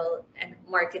skill and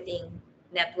marketing,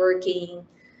 networking,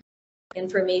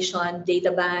 information,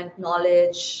 data bank,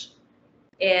 knowledge,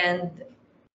 and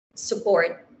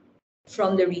support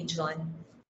from the region.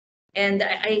 And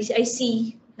I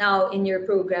see now in your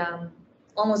program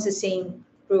almost the same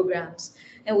programs.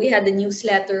 And we had the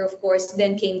newsletter, of course,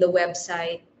 then came the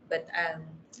website, but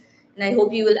and I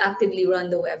hope you will actively run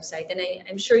the website. And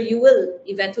I'm sure you will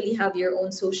eventually have your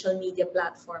own social media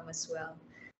platform as well.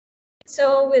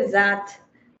 So with that,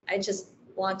 I just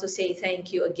want to say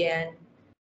thank you again.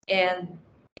 And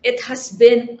it has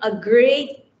been a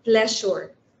great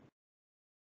pleasure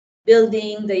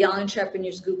building the Young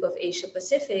Entrepreneurs Group of Asia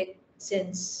Pacific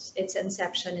since its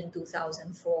inception in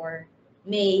 2004,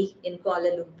 May, in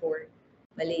Kuala Lumpur,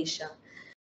 Malaysia.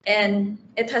 And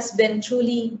it has been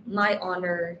truly my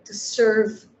honor to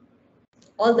serve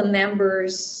all the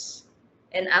members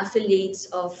and affiliates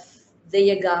of the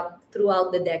YEGAP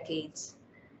throughout the decades,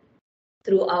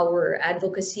 through our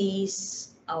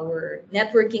advocacies, our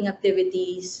networking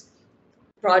activities,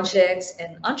 projects,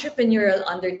 and entrepreneurial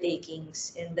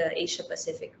undertakings in the Asia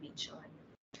Pacific region.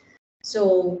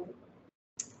 So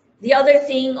the other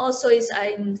thing also is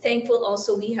I'm thankful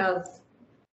also we have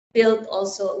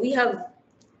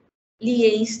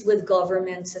liaised with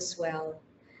governments as well.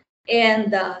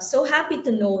 And so happy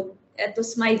to note, it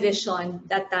was my vision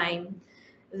that time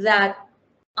that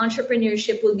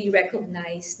entrepreneurship will be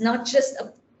recognized, not just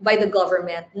by the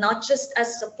government, not just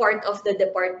as a part of the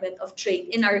Department of Trade.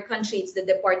 In our country, it's the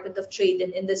Department of Trade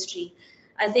and Industry.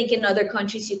 I think in other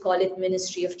countries, you call it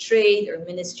Ministry of Trade or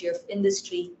Ministry of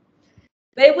Industry.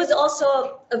 But it was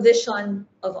also a vision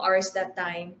of ours that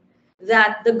time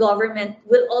that the government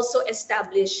will also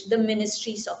establish the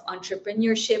Ministries of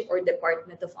Entrepreneurship or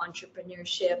Department of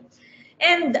Entrepreneurship.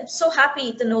 And so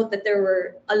happy to note that there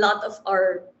were a lot of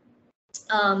our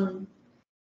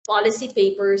policy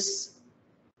papers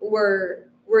were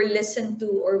listened to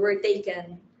or were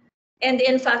taken. And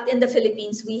in fact, in the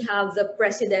Philippines, we have the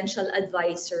Presidential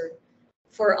Advisor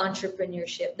for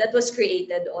Entrepreneurship that was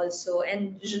created also.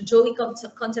 And Joey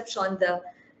Concepcion, the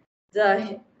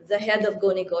head of Go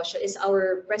Negosyo, is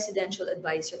our Presidential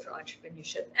Advisor for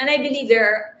Entrepreneurship. And I believe there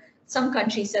are some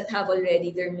countries that have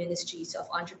already their ministries of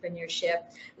entrepreneurship.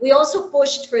 We also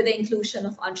pushed for the inclusion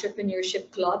of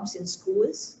entrepreneurship clubs in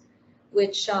schools,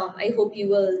 which I hope you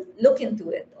will look into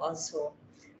it also.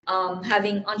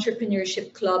 Having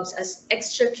entrepreneurship clubs as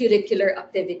extracurricular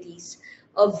activities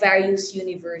of various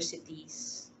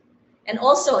universities. And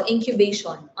also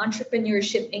incubation,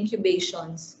 entrepreneurship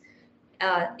incubations,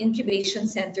 incubation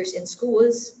centers in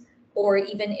schools, or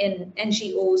even in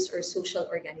NGOs or social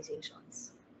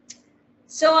organizations.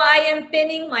 So I am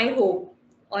pinning my hope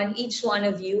on each one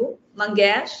of you,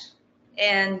 Mangesh,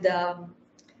 and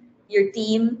your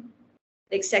team,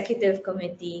 the executive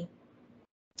committee,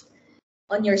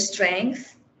 on your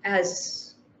strength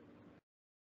as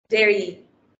very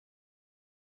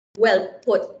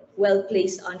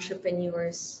well-placed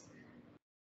entrepreneurs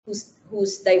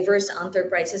whose diverse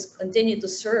enterprises continue to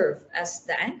serve as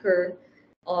the anchor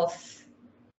of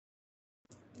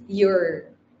your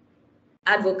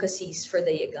advocacies for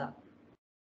the YEGAP.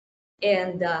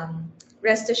 And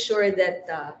rest assured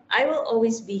that I will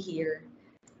always be here,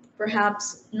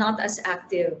 perhaps not as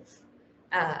active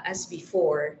as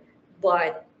before,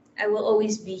 but I will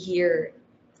always be here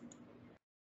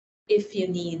if you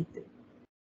need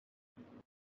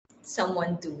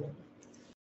someone to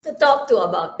talk to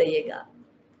about the YEGAP.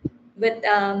 But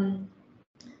I'm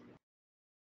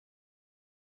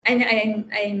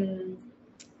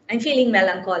feeling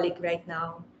melancholic right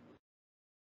now,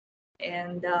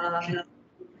 and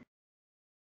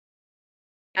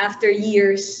after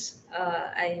years,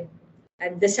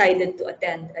 I've decided to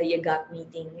attend a YEGAP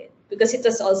meeting because it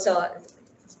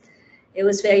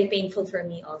was very painful for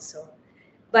me also.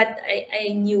 But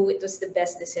I knew it was the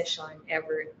best decision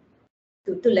ever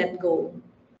to let go,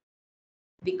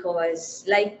 because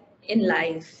like in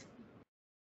life,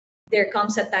 there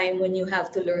comes a time when you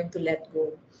have to learn to let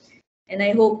go. And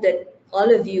I hope that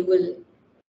all of you will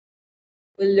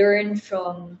learn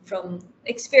from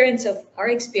our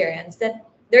experience that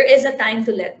there is a time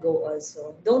to let go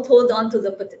also. Don't hold on to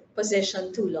the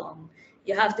position too long.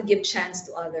 You have to give chance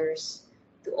to others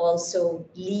to also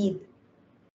lead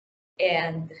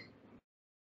and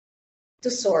to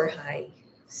soar high.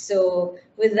 So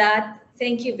with that,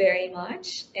 thank you very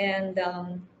much. And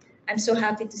I'm so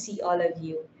happy to see all of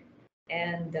you.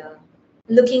 And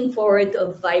looking forward to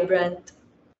a vibrant,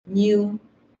 new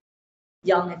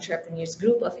young entrepreneurs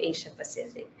group of Asia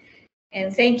Pacific.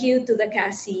 And thank you to the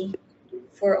CACCI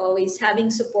for always having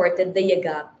supported the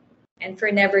YEGAP and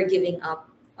for never giving up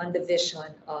on the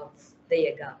vision of the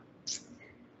YEGAP.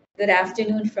 Good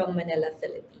afternoon from Manila,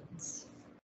 Philippines.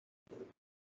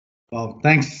 Well,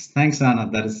 thanks, Anna.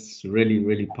 That is really,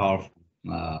 really powerful.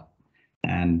 I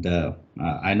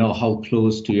know how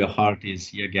close to your heart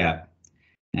is YEGAP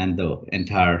and the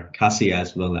entire CACCI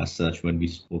as well as such when we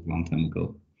spoke a long time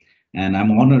ago. And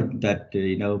I'm honored that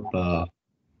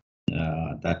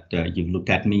you've looked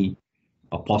at me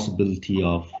a possibility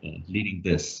of leading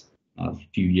this a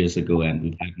few years ago, and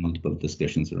we've had multiple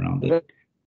discussions around it.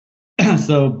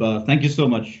 So thank you so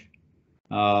much,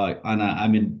 Anna. I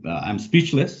mean, I'm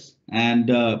speechless, and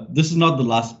this is not the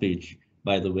last speech,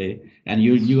 by the way, and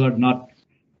you are not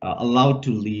allowed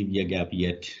to leave YEGAP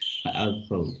yet.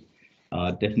 Also,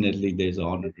 definitely there's an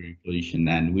honorary position,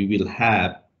 and we will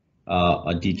have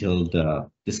a detailed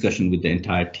discussion with the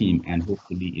entire team and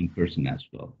hopefully in person as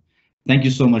well. Thank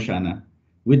you so much, Anna.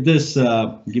 With this,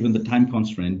 given the time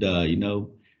constraint,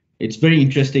 it's very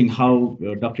interesting how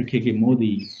Dr. KK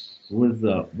Modi was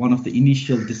one of the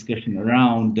initial discussion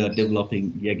around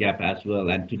developing YEGAP as well.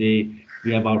 And today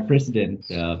we have our president,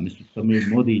 Mr. Samir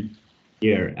Modi,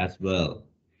 here as well.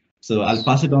 So I'll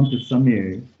pass it on to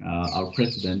Samir, our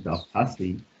president of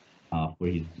CACCI, for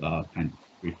his kind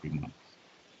of brief remarks.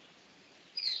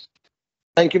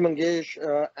 Thank you, Mangesh.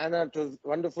 Anna, it was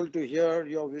wonderful to hear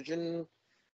your vision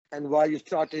and why you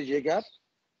started YEGAP.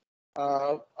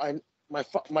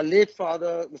 My late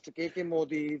father, Mr. KK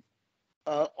Modi,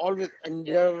 always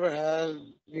endeavor has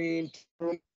been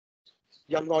to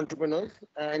young entrepreneurs,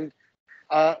 and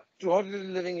throughout his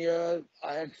living years,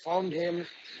 I had found him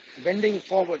bending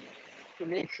forward to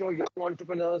make sure young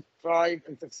entrepreneurs thrive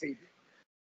and succeed.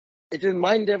 It is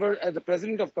my endeavor as the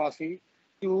president of CACCI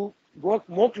to work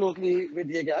more closely with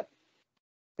YEGAP.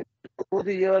 Over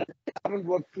the years, I haven't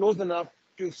worked close enough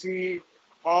to see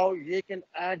how they can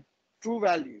add true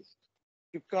value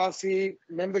to CACCI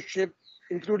membership,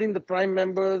 including the prime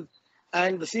members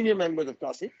and the senior members of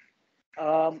CACCI.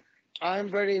 I am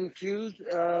very enthused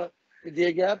with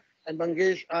YEGAP, and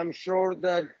Mangesh, I'm sure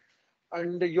that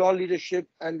under your leadership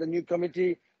and the new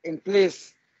committee in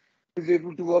place, we'll be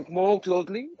able to work more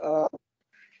closely.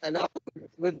 And now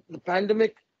with the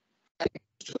pandemic,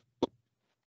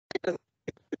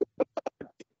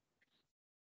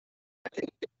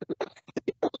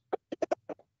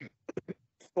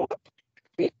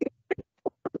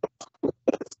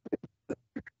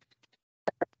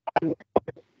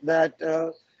 that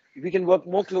we can work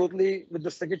more closely with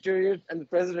the Secretariat and the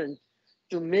President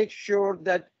to make sure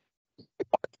that,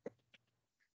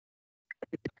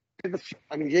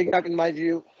 YEGAP, in my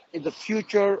view, is the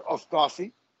future of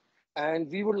CACCI. And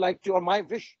we would like to, or my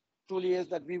wish truly is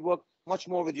that we work much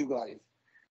more with you guys.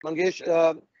 Mangesh,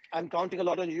 I'm counting a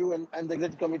lot on you and the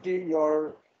Executive Committee.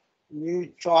 Your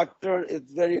new charter is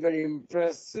very, very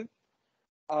impressive,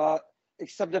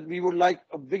 except that we would like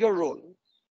a bigger role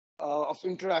of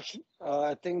interaction.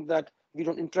 I think that we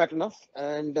don't interact enough.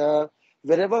 And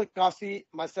wherever CACCI,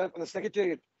 myself, and the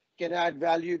Secretariat can add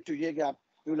value to YEGAP,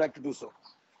 we would like to do so.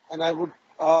 And I would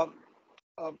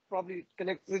probably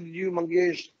connect with you,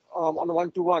 Mangesh, on a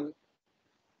one-to-one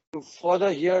to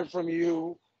further hear from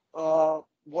you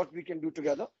what we can do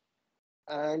together.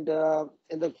 And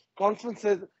in the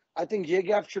conferences, I think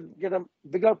YEGAP should get a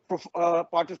bigger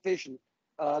participation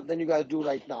than you guys do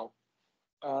right now.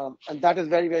 And that is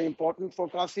very, very important for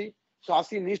CACCI.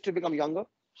 CACCI needs to become younger.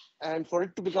 And for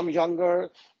it to become younger,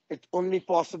 it's only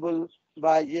possible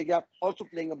by YEGAP also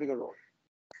playing a bigger role.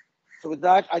 So with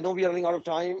that, I know we are running out of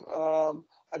time.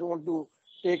 I don't want to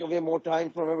take away more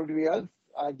time from everybody else.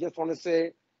 I just want to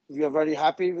say we are very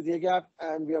happy with YEGAP,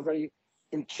 and we are very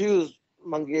enthused,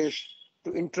 Mangesh,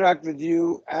 to interact with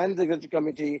you and the Executive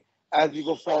Committee as we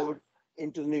go forward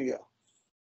into the new year.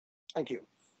 Thank you.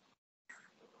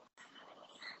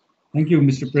 Thank you,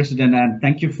 Mr. President, and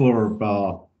thank you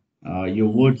for your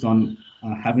words on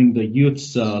having the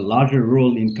youth's larger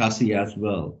role in CACCI as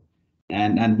well.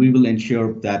 And we will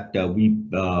ensure that we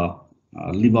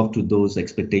live up to those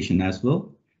expectations as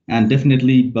well. And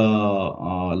definitely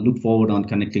look forward on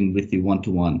connecting with you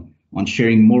one-to-one on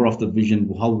sharing more of the vision,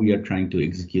 how we are trying to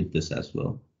execute this as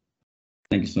well.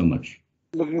 Thank you so much.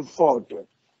 Looking forward to it.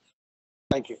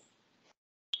 Thank you.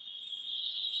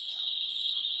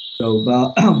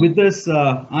 So with this,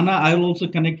 Anna, I will also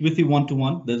connect with you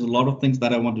one-to-one. There's a lot of things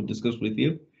that I want to discuss with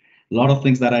you, a lot of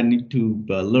things that I need to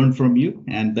learn from you,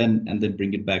 and then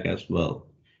bring it back as well.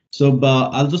 So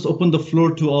I'll just open the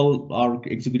floor to all our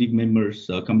executive members,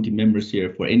 committee members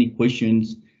here for any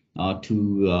questions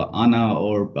to Anna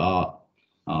or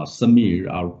Samir,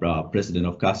 our president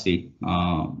of CACCI.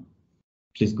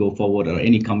 Please go forward, or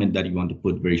any comment that you want to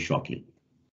put very shortly.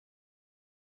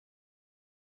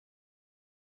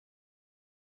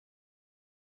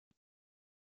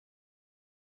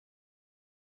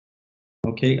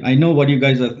 Okay, I know what you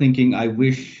guys are thinking. I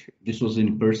wish this was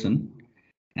in person,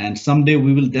 and someday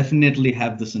we will definitely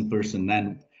have this in person.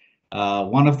 And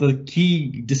one of the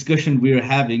key discussion we are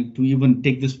having to even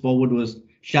take this forward was,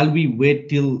 shall we wait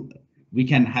till we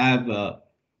can have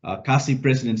CACCI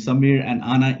President Samir and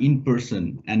Anna in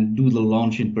person and do the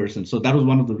launch in person? So that was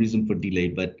one of the reasons for delay,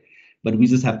 but we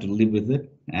just have to live with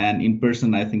it. And in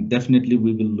person, I think definitely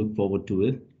we will look forward to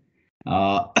it.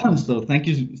 So thank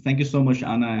you so much,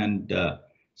 Anna and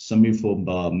Samir,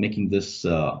 for making this,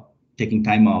 taking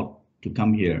time out to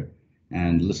come here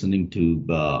and listening to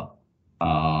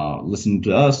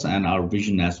us and our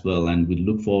vision as well. And we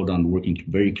look forward on working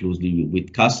very closely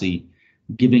with CACCI,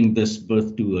 giving this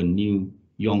birth to a new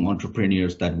young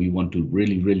entrepreneurs that we want to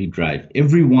really drive.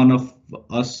 Every one of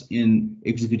us in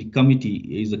executive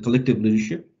committee is a collective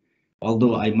leadership.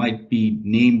 Although I might be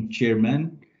named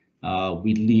chairman,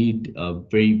 we lead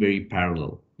very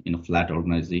parallel in a flat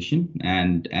organization,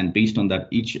 and based on that,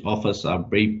 each of us are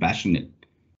very passionate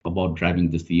about driving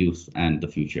this youth and the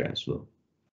future as well.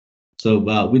 So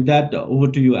with that, over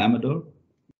to you, Amador.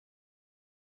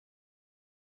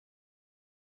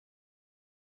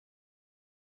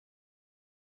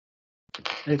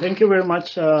 Thank you very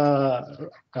much,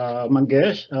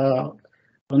 Mangesh.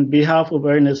 On behalf of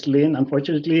Ernest Lin,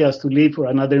 unfortunately, has to leave for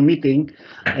another meeting.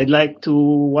 I'd like to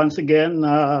once again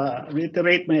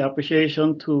reiterate my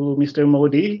appreciation to Mr.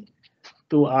 Modi,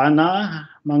 to Anna,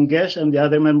 Mangesh, and the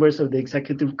other members of the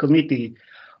executive committee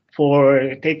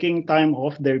for taking time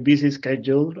off their busy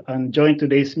schedule and join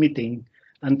today's meeting,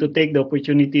 and to take the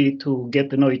opportunity to get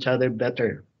to know each other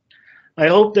better. I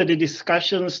hope that the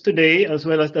discussions today, as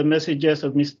well as the messages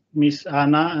of Ms.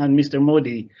 Anna and Mr.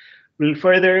 Modi, will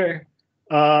further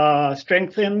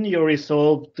strengthen your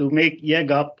resolve to make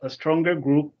YEGAP a stronger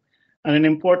group and an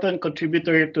important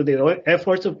contributor to the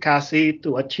efforts of CACCI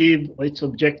to achieve its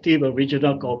objective of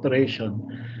regional cooperation.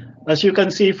 As you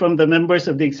can see from the members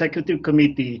of the executive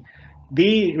committee,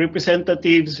 the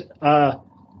representatives are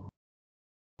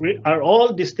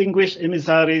all distinguished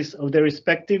emissaries of their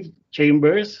respective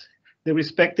chambers, the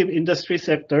respective industry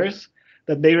sectors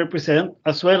that they represent,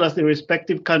 as well as the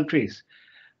respective countries,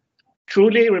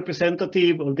 truly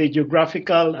representative of the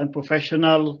geographical and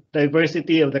professional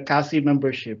diversity of the CACCI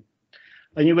membership.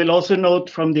 And you will also note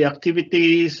from the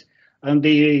activities and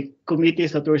the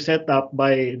committees that were set up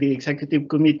by the executive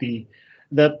committee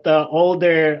that all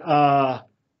their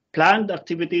planned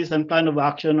activities and plan of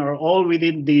action are all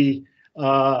within the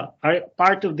are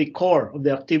part of the core of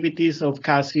the activities of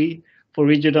CACCI for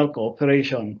regional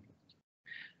cooperation.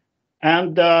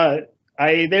 And I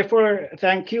therefore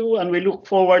thank you, and we look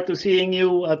forward to seeing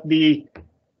you at the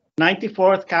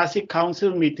 94th CACCI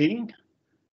Council meeting,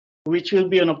 which will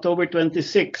be on October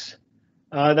 26th.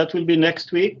 That will be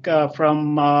next week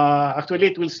actually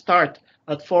it will start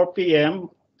at 4 p.m.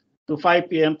 to 5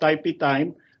 p.m. Taipei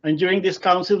time. And during this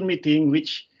council meeting,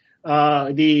 which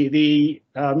Mr.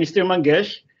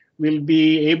 Mangesh will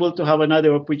be able to have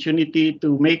another opportunity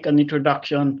to make an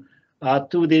introduction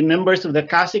to the members of the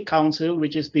CACCI Council,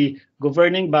 which is the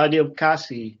governing body of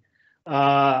CACCI,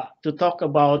 to talk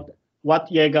about what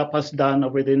YEGAP has done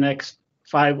over the next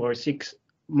 5 or 6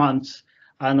 months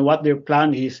and what their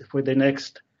plan is for the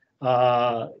next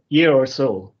year or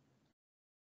so.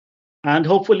 And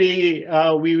hopefully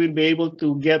we will be able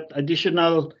to get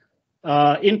additional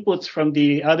inputs from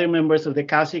the other members of the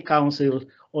CACCI Council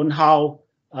on how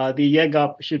the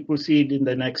YEGAP should proceed in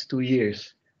the next 2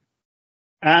 years.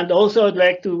 And also, I'd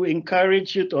like to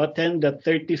encourage you to attend the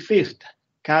 35th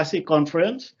CACCI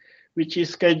conference, which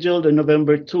is scheduled on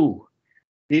November 2.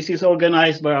 This is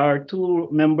organized by our 2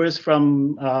 members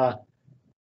from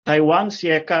Taiwan,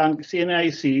 CIECA and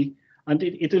CNIC, and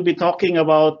it will be talking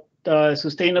about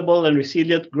sustainable and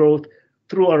resilient growth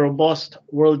through a robust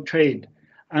world trade.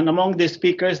 And among the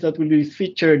speakers that will be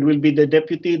featured will be the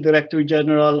Deputy Director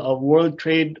General of World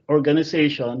Trade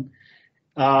Organization,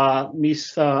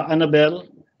 Ms. Annabelle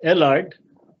Ellard,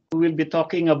 we will be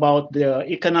talking about the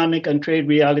economic and trade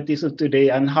realities of today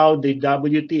and how the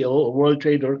WTO, World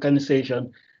Trade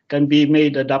Organization, can be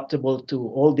made adaptable to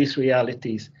all these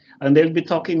realities. And they'll be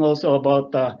talking also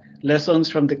about lessons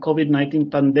from the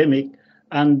COVID-19 pandemic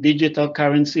and digital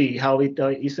currency, how it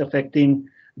is affecting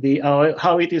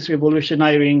how it is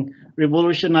revolutionizing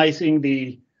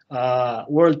the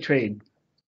world trade.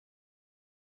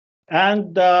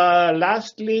 And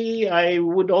lastly, I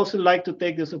would also like to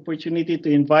take this opportunity to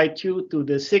invite you to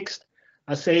the 6th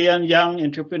ASEAN Young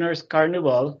Entrepreneurs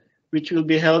Carnival, which will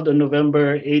be held on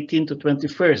November 18 to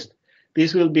 21st.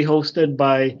 This will be hosted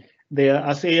by the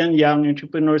ASEAN Young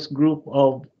Entrepreneurs Group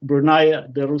of Brunei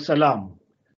Darussalam.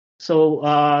 So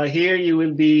here you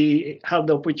will have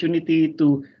the opportunity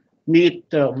to meet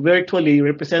virtually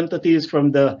representatives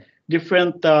from the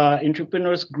different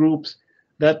entrepreneurs groups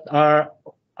that are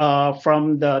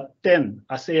from the 10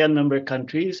 ASEAN member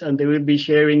countries, and they will be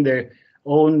sharing their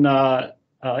own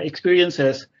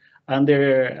experiences and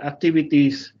their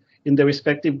activities in the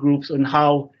respective groups on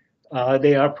how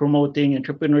they are promoting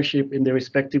entrepreneurship in their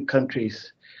respective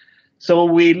countries. So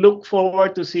we look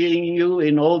forward to seeing you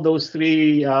in all those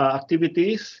three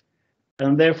activities,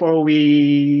 and therefore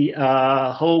we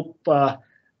hope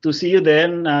to see you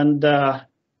then. And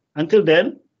until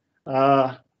then,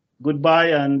 goodbye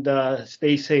and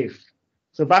stay safe.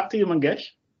 So back to you, Mangesh.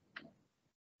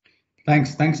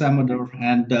 Thanks, Amador,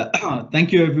 and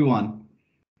thank you, everyone.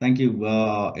 Thank you,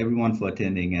 everyone, for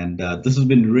attending. And this has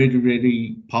been really,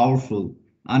 really powerful.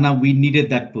 Anna, we needed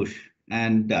that push,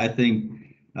 and I think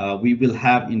we will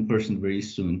have in person very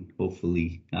soon,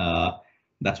 hopefully.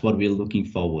 That's what we're looking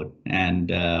forward. And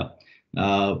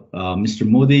Mr.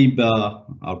 Modi,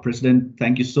 our president,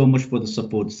 thank you so much for the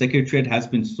support. Secretariat has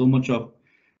been so much of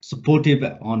supportive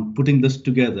on putting this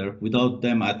together. Without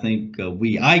them, I think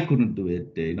I couldn't do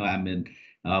it. You know, I mean,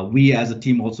 we as a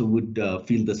team also would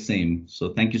feel the same.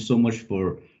 So thank you so much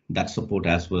for that support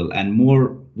as well. And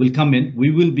more will come in.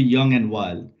 We will be young and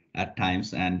wild at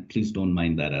times, and please don't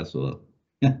mind that as well.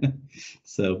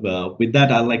 So with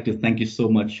that, I'd like to thank you so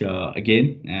much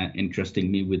again, entrusting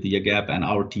me with the YEGAP and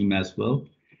our team as well.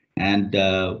 And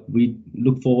we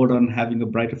look forward on having a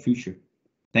brighter future.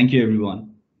 Thank you, everyone.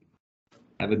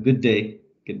 Have a good day.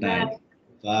 Good night.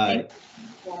 Bye.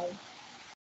 Bye.